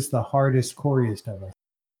 who is the hardest, coriest of us.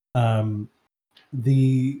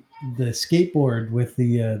 The skateboard with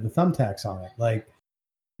the thumbtacks on it, like,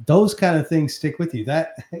 those kind of things stick with you.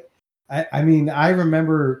 That I mean, I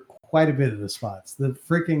remember quite a bit of the spots. The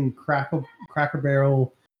freaking Cracker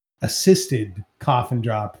Barrel assisted coffin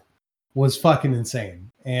drop was fucking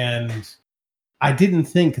insane. And I didn't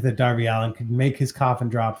think that Darby Allin could make his coffin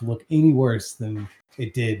drop look any worse than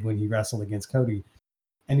it did when he wrestled against Cody.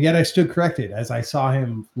 And yet I stood corrected as I saw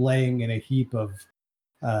him laying in a heap of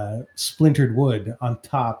splintered wood on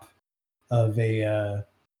top of a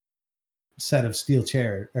set of steel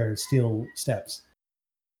steps.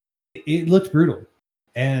 It looked brutal.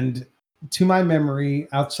 And to my memory,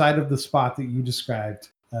 outside of the spot that you described,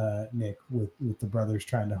 Nick, with the brothers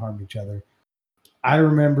trying to harm each other, I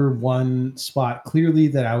remember one spot clearly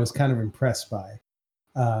that I was kind of impressed by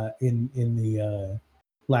in the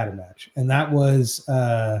ladder match. And that was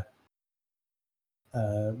not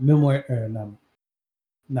Mil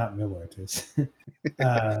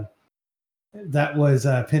that was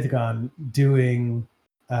Pentagon doing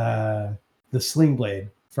the sling blade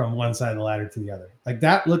from one side of the ladder to the other. Like,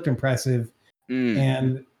 that looked impressive.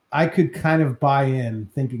 And I could kind of buy in,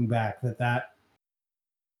 thinking back, that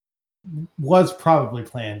was probably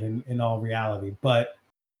planned in all reality, but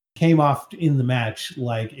came off in the match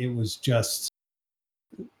like it was just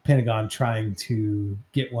Pentagon trying to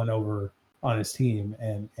get one over on his team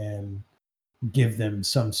and give them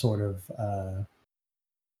some sort of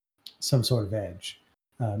edge.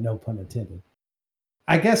 No pun intended.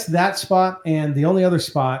 I guess that spot, and the only other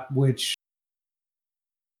spot, which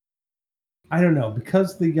I don't know,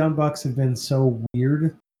 because the Young Bucks have been so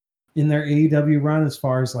weird in their AEW run as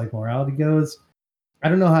far as like morality goes, I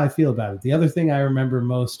don't know how I feel about it. The other thing I remember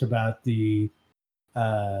most about the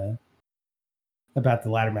ladder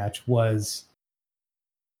match was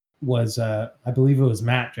I believe it was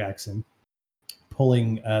Matt Jackson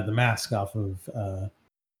pulling the mask off of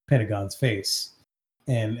Pentagon's face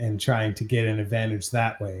and trying to get an advantage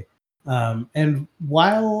that way. And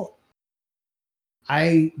while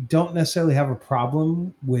I don't necessarily have a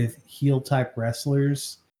problem with heel type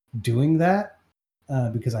wrestlers doing that,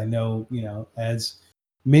 because I know, as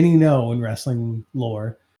many know in wrestling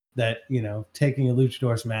lore, that, taking a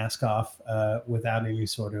luchador's mask off without any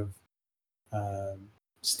sort of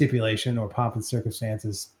stipulation or pomp and circumstance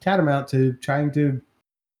is tantamount to trying to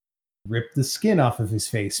rip the skin off of his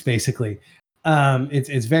face, basically.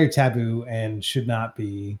 It's very taboo and should not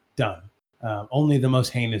be done. Only the most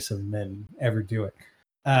heinous of men ever do it.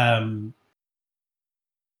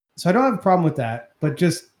 So I don't have a problem with that, but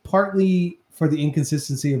just partly for the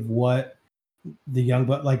inconsistency of what the Young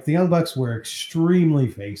Bucks were extremely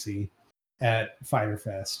facey at Fyter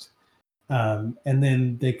Fest. And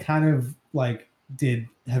then they kind of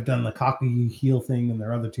have done the cocky heel thing in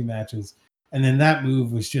their other two matches. And then that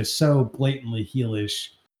move was just so blatantly heelish,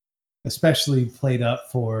 especially played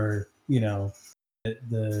up for,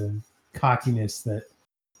 the cockiness that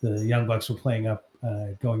the Young Bucks were playing up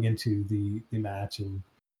going into the match, and,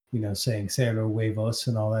 saying "Cero huevos"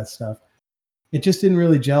 and all that stuff. It just didn't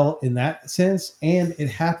really gel in that sense. And it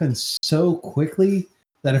happened so quickly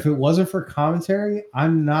that if it wasn't for commentary,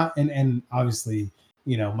 I'm not, and obviously,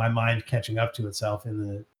 my mind catching up to itself in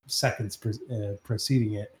the seconds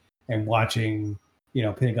preceding it, and watching,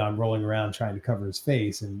 Pentagon rolling around trying to cover his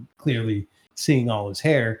face and clearly seeing all his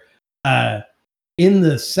hair. In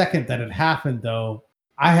the second that it happened, though,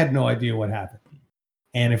 I had no idea what happened.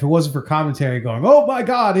 And if it wasn't for commentary going, "Oh my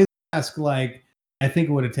God, his mask," I think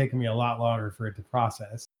it would have taken me a lot longer for it to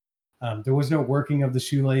process. There was no working of the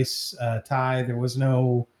shoelace tie. There was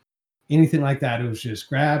no anything like that. It was just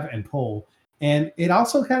grab and pull. And it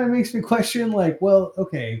also kind of makes me question, well,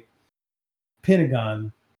 okay,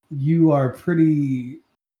 Pentagon, you are pretty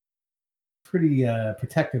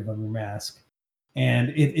protective of your mask. And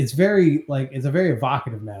it's very it's a very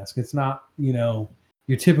evocative mask. It's not,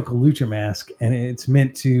 your typical lucha mask, and it's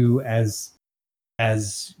meant to it's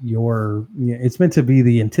meant to be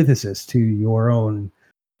the antithesis to your own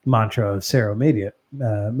mantra of Cerro Miedo.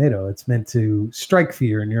 It's meant to strike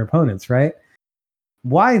fear in your opponents, right?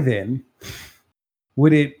 Why then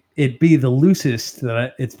would it be the loosest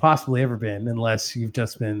that it's possibly ever been, unless you've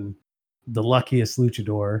just been the luckiest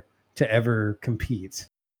luchador to ever compete?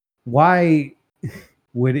 Why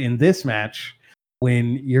would, in this match,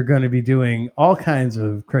 when you're going to be doing all kinds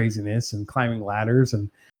of craziness and climbing ladders and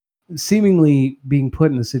seemingly being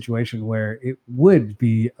put in a situation where it would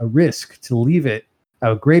be a risk to leave it,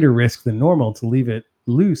 a greater risk than normal to leave it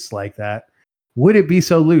loose like that, would it be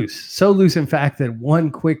so loose? So loose, in fact, that one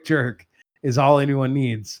quick jerk is all anyone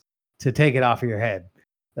needs to take it off of your head.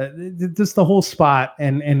 Just the whole spot,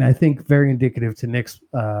 and I think very indicative to Nick's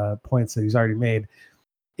points that he's already made.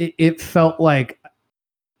 It felt like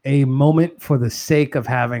a moment for the sake of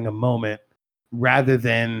having a moment, rather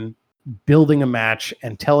than building a match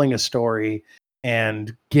and telling a story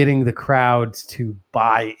and getting the crowds to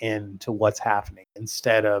buy into what's happening.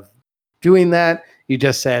 Instead of doing that, you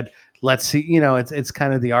just said, let's see, it's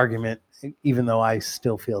kind of the argument, even though I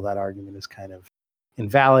still feel that argument is kind of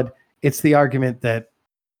invalid. It's the argument that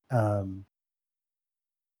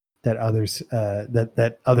that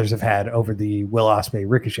others have had over the Will Ospreay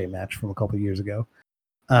Ricochet match from a couple of years ago.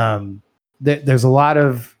 There's a lot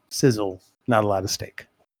of sizzle, not a lot of steak.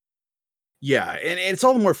 Yeah, and it's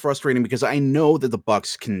all the more frustrating because I know that the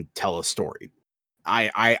Bucks can tell a story.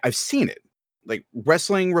 I've seen it, like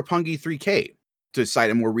Wrestling Roppongi 3K, to cite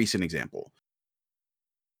a more recent example.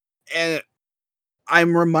 And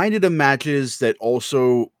I'm reminded of matches that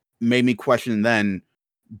also made me question then,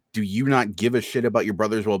 do you not give a shit about your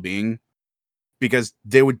brother's well-being? Because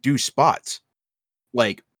they would do spots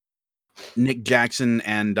like Nick Jackson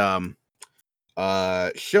and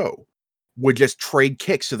Show would just trade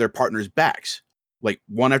kicks to their partners' backs, like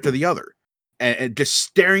one after the other, and just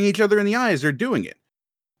staring each other in the eyes. They're doing it.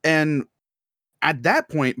 And at that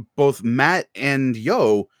point, both Matt and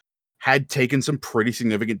Yo had taken some pretty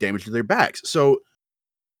significant damage to their backs. So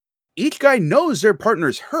each guy knows their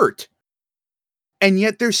partner's hurt, and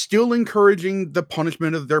yet they're still encouraging the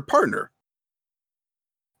punishment of their partner.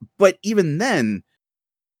 But even then,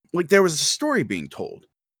 like, there was a story being told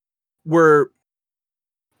where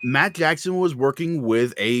Matt Jackson was working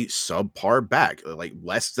with a subpar back, like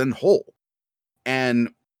less than whole. And,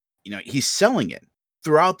 he's selling it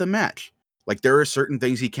throughout the match. Like, there are certain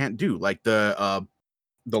things he can't do, like the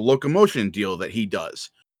locomotion deal that he does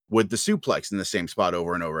with the suplex in the same spot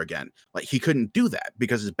over and over again. Like, he couldn't do that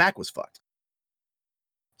because his back was fucked.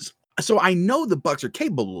 So I know the Bucks are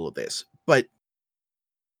capable of this, but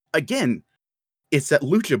again, it's that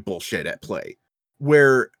lucha bullshit at play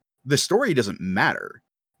where the story doesn't matter.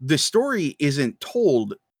 The story isn't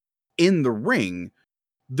told in the ring.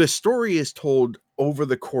 The story is told over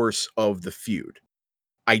the course of the feud,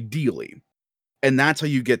 ideally. And that's how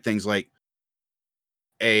you get things like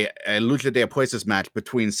a Lucha de Apuestas match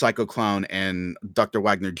between Psycho Clown and Dr.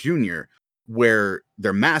 Wagner Jr., where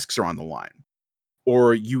their masks are on the line.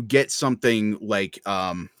 Or you get something like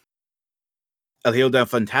El Hijo del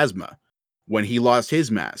Fantasma, when he lost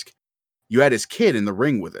his mask. You had his kid in the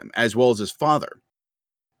ring with him, as well as his father.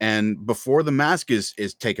 And before the mask is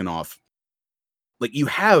taken off, like, you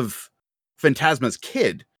have Phantasma's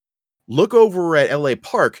kid look over at LA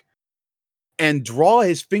Park and draw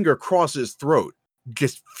his finger across his throat,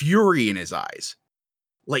 just fury in his eyes.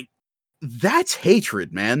 Like, that's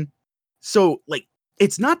hatred, man. So, like,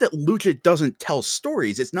 it's not that lucha doesn't tell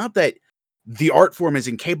stories. It's not that the art form is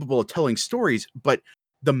incapable of telling stories, but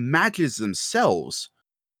the matches themselves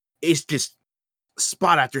is just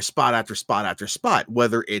spot after spot after spot after spot,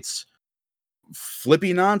 whether it's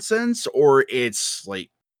flippy nonsense or it's like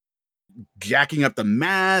jacking up the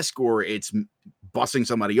mask or it's busting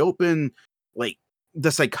somebody open. Like,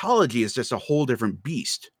 the psychology is just a whole different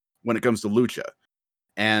beast when it comes to lucha.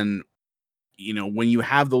 And, when you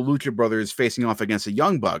have the Lucha Brothers facing off against the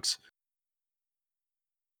Young Bucks,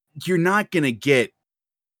 you're not going to get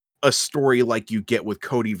a story like you get with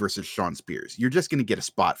Cody versus Shawn Spears. You're just going to get a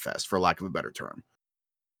spot fest, for lack of a better term.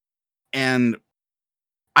 And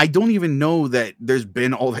I don't even know that there's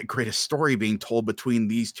been all that great a story being told between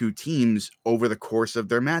these two teams over the course of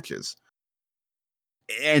their matches.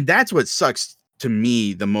 And that's what sucks to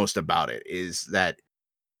me the most about it, is that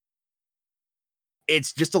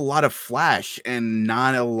it's just a lot of flash and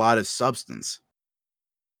not a lot of substance.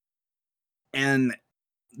 And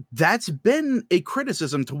that's been a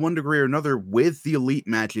criticism to one degree or another with the elite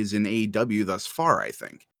matches in AEW thus far, I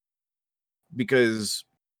think. because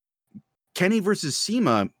Kenny versus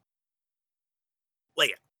Cima,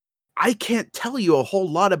 like, I can't tell you a whole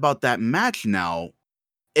lot about that match now,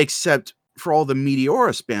 except for all the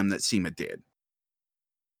Meteora spam that Cima did.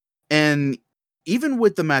 And even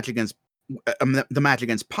with the match against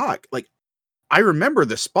Pac, like, I remember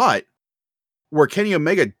the spot where Kenny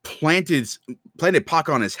Omega planted Pac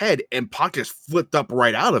on his head, and Pac just flipped up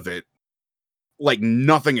right out of it like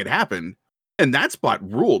nothing had happened. And that spot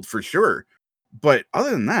ruled for sure. But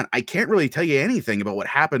other than that, I can't really tell you anything about what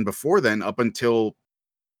happened before then, up until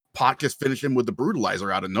Pac just finished him with the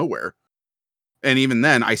brutalizer out of nowhere. And even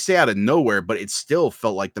then, I say out of nowhere, but it still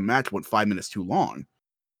felt like the match went 5 minutes too long.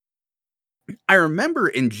 I remember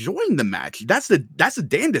enjoying the match. That's the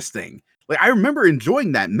damnedest thing. Like, I remember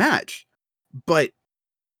enjoying that match, but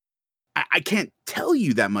I can't tell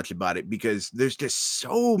you that much about it because there's just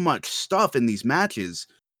so much stuff in these matches.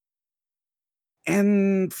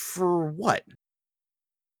 And for what?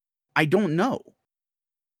 I don't know.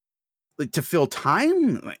 Like, to fill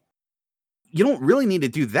time? Like, you don't really need to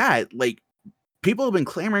do that. Like, people have been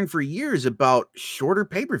clamoring for years about shorter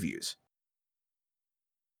pay-per-views.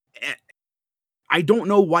 I don't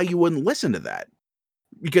know why you wouldn't listen to that,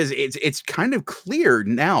 because it's kind of clear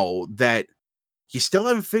now that you still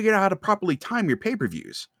haven't figured out how to properly time your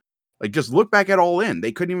pay-per-views. Like, just look back at All In.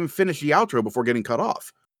 They couldn't even finish the outro before getting cut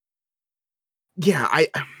off. Yeah,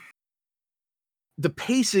 the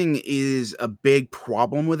pacing is a big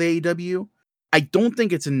problem with AEW. I don't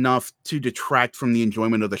think it's enough to detract from the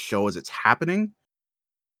enjoyment of the show as it's happening,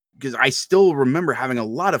 because I still remember having a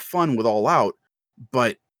lot of fun with All Out,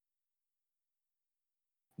 but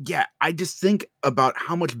yeah, I just think about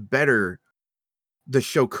how much better the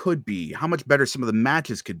show could be, how much better some of the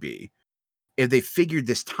matches could be if they figured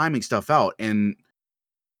this timing stuff out, and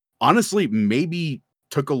honestly, maybe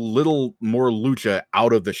took a little more lucha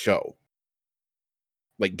out of the show.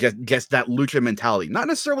 Like, guess that lucha mentality, not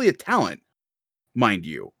necessarily a talent, mind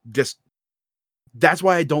you. Just, that's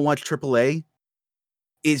why I don't watch AAA,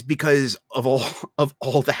 is because of all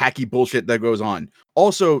the hacky bullshit that goes on.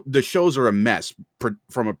 Also, the shows are a mess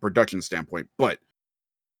from a production standpoint, but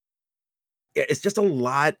it's just a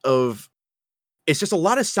lot of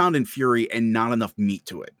sound and fury and not enough meat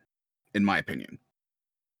to it, in my opinion.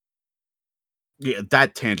 Yeah,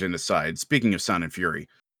 that tangent aside, speaking of sound and fury,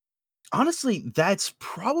 honestly, that's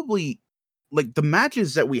probably, like, the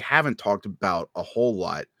matches that we haven't talked about a whole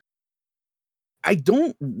lot. I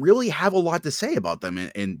don't really have a lot to say about them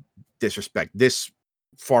in this respect, this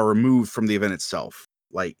far removed from the event itself.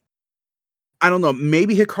 Like, I don't know,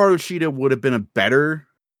 maybe Hikaru Shida would have been a better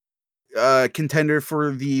contender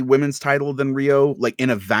for the women's title than Rio, like, in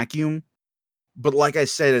a vacuum. But like I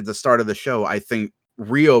said at the start of the show, I think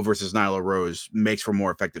Rio versus Nyla Rose makes for a more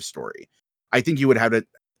effective story. I think you would have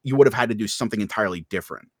had to do something entirely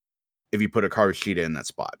different if you put Hikaru Shida in that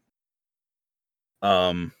spot.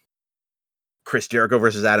 Chris Jericho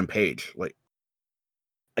versus Adam Page. Like,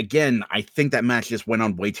 again, I think that match just went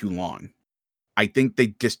on way too long. I think they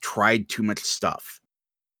just tried too much stuff.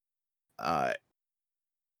 I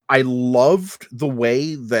loved the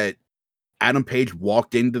way that Adam Page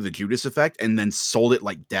walked into the Judas Effect and then sold it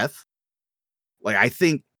like death. Like, I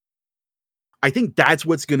think that's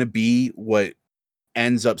what's going to be what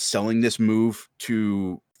ends up selling this move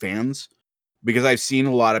to fans, because I've seen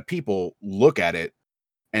a lot of people look at it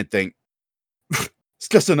and think, it's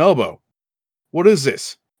just an elbow. What is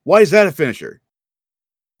this? Why is that a finisher?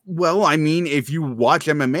 Well, I mean, if you watch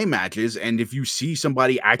MMA matches and if you see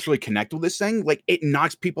somebody actually connect with this thing, like, it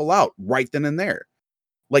knocks people out right then and there.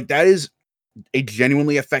 Like, that is a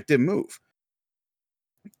genuinely effective move.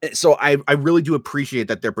 So I really do appreciate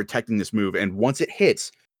that they're protecting this move. And once it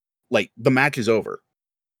hits, like, the match is over.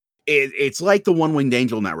 It's like the One-Winged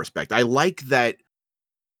Angel in that respect. I like that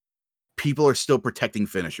people are still protecting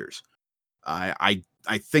finishers. I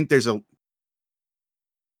think there's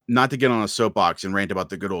not to get on a soapbox and rant about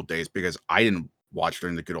the good old days, because I didn't watch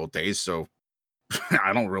during the good old days, so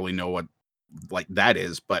I don't really know what, like, that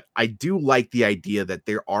is. But I do like the idea that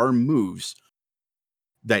there are moves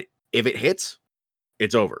that if it hits,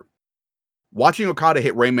 it's over. Watching Okada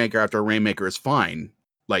hit Rainmaker after Rainmaker is fine.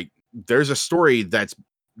 Like, there's a storytelling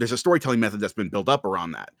method that's been built up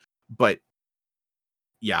around that. But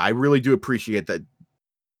yeah, I really do appreciate that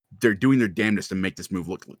they're doing their damnedest to make this move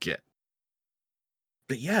look legit.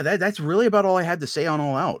 But yeah, that's really about all I had to say on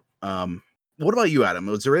All Out. What about you, Adam?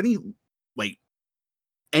 Was there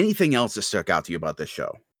anything else that stuck out to you about this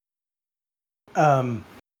show? I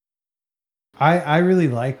really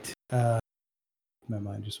liked. My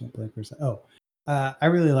mind just went blank for a second. I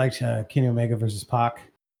really liked Kenny Omega versus Pac.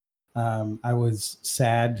 I was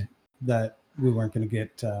sad that we weren't going to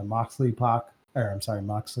get Moxley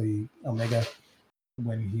Omega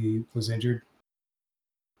when he was injured.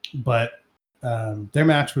 But their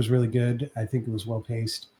match was really good. I think it was well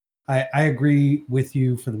paced. I agree with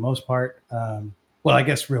you for the most part. Well, I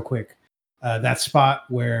guess real quick, that spot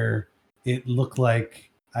where it looked like,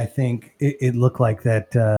 I think it looked like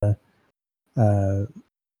that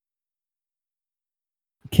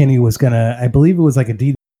Kenny was gonna, I believe it was like a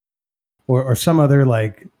D or some other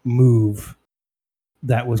like move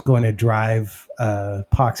that was going to drive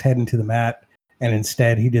Pac's head into the mat, and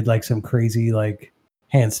instead he did like some crazy like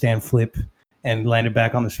handstand flip and landed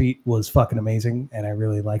back on his feet. Was fucking amazing, and I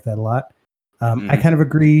really like that a lot. I kind of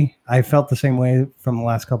agree. I felt the same way from the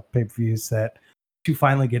last couple pay-per-views that to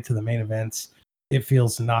finally get to the main events, it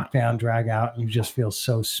feels knockdown, drag out, and you just feel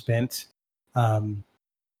so spent. In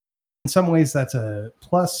some ways, that's a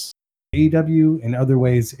plus AEW. In other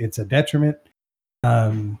ways, it's a detriment.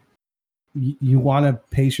 You want to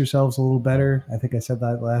pace yourselves a little better. I think I said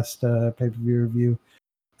that last pay-per-view review.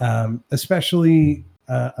 Especially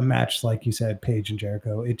a match like you said, Paige and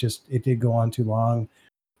Jericho. It did go on too long.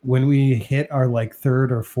 When we hit our like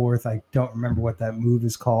third or fourth, I don't remember what that move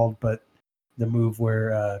is called, but the move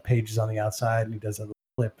where Paige is on the outside and he does a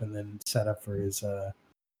flip and then set up for his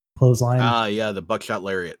clothesline. Yeah, the buckshot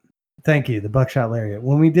lariat. Thank you, the buckshot lariat.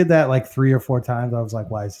 When we did that like 3 or 4 times, I was like,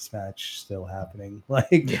 "Why is this match still happening?"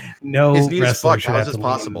 Like, no His knee is wrestler fucked. should How have is to this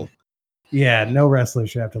possible? Yeah, no wrestler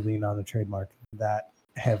should have to lean on the trademark that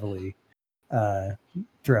heavily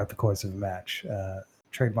throughout the course of a match.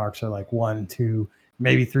 Trademarks are like 1, 2,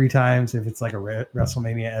 maybe 3 times if it's like a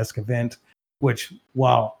WrestleMania-esque event, which,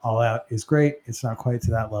 while All Out is great, it's not quite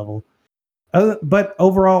to that level. But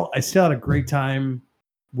overall, I still had a great time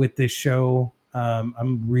with this show.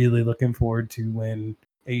 I'm really looking forward to when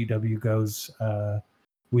AEW goes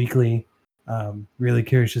weekly. Really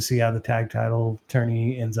curious to see how the tag title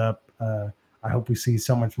tourney ends up. I hope we see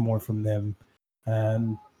so much more from them.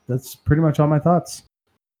 And that's pretty much all my thoughts.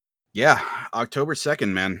 Yeah, October 2nd,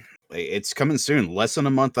 man. It's coming soon, less than a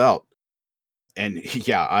month out. And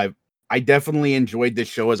yeah, I definitely enjoyed this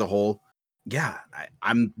show as a whole. Yeah,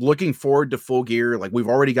 I'm looking forward to Full Gear. Like, we've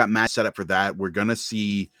already got match set up for that. We're gonna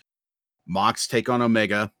see Mox take on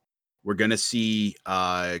Omega. We're gonna see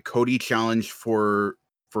Cody challenge for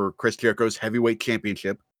Chris Jericho's heavyweight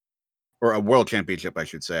championship, or a world championship, I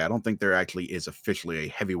should say. I don't think there actually is officially a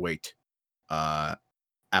heavyweight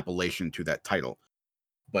appellation to that title,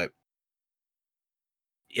 but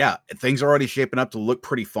yeah, things are already shaping up to look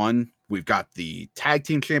pretty fun. We've got the tag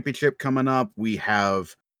team championship coming up. We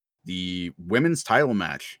have the women's title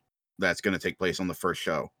match that's going to take place on the first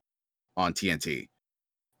show on TNT.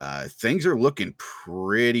 Things are looking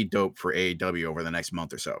pretty dope for AEW over the next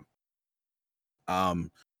month or so.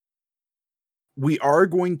 We are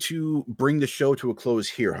going to bring the show to a close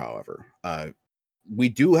here, however. We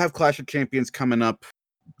do have Clash of Champions coming up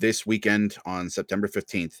this weekend on September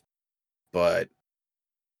 15th, but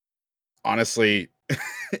honestly,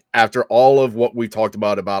 after all of what we've talked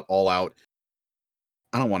about All Out,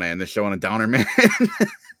 I don't want to end the show on a downer, man.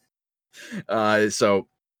 So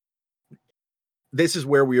this is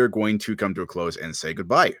where we are going to come to a close and say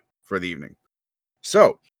goodbye for the evening.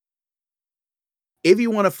 So if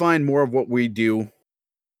you want to find more of what we do,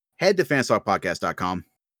 head to fanstalkpodcast.com.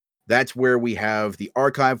 That's where we have the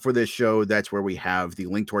archive for this show. That's where we have the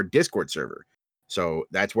link to our Discord server. So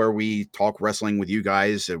that's where we talk wrestling with you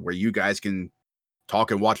guys, where you guys can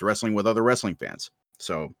talk and watch wrestling with other wrestling fans.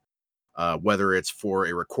 So whether it's for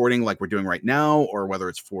a recording like we're doing right now, or whether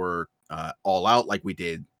it's for All Out like we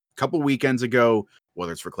did a couple weekends ago,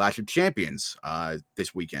 whether it's for Clash of Champions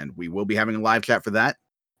this weekend, we will be having a live chat for that.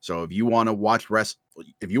 So if you want to watch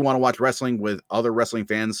wrestling with other wrestling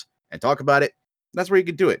fans and talk about it, that's where you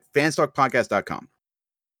can do it. fanstalkpodcast.com.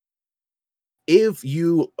 If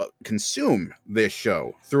you consume this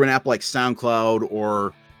show through an app like SoundCloud,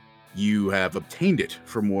 or you have obtained it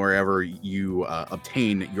from wherever you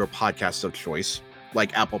obtain your podcasts of choice,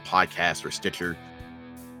 like Apple Podcasts or Stitcher,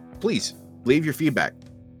 please leave your feedback.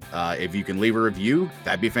 If you can leave a review,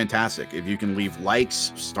 that'd be fantastic. If you can leave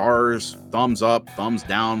likes, stars, thumbs up, thumbs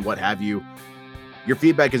down, what have you, your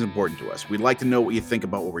feedback is important to us. We'd like to know what you think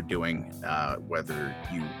about what we're doing, whether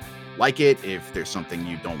you like it, if there's something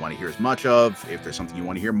you don't want to hear as much of, if there's something you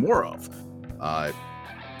want to hear more of.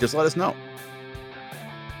 Just let us know.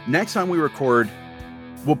 Next time we record,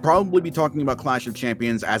 we'll probably be talking about Clash of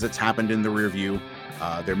Champions as it's happened in the rear view.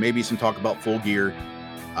 There may be some talk about Full Gear,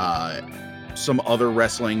 some other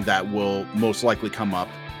wrestling that will most likely come up.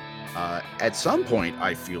 At some point,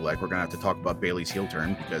 I feel like we're going to have to talk about Bayley's heel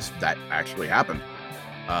turn, because that actually happened.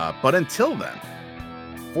 But until then,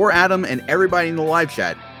 For Adam and everybody in the live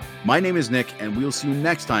chat, my name is Nick, and we'll see you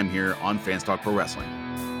next time here on Fans Talk Pro Wrestling.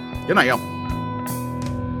 Good night, y'all.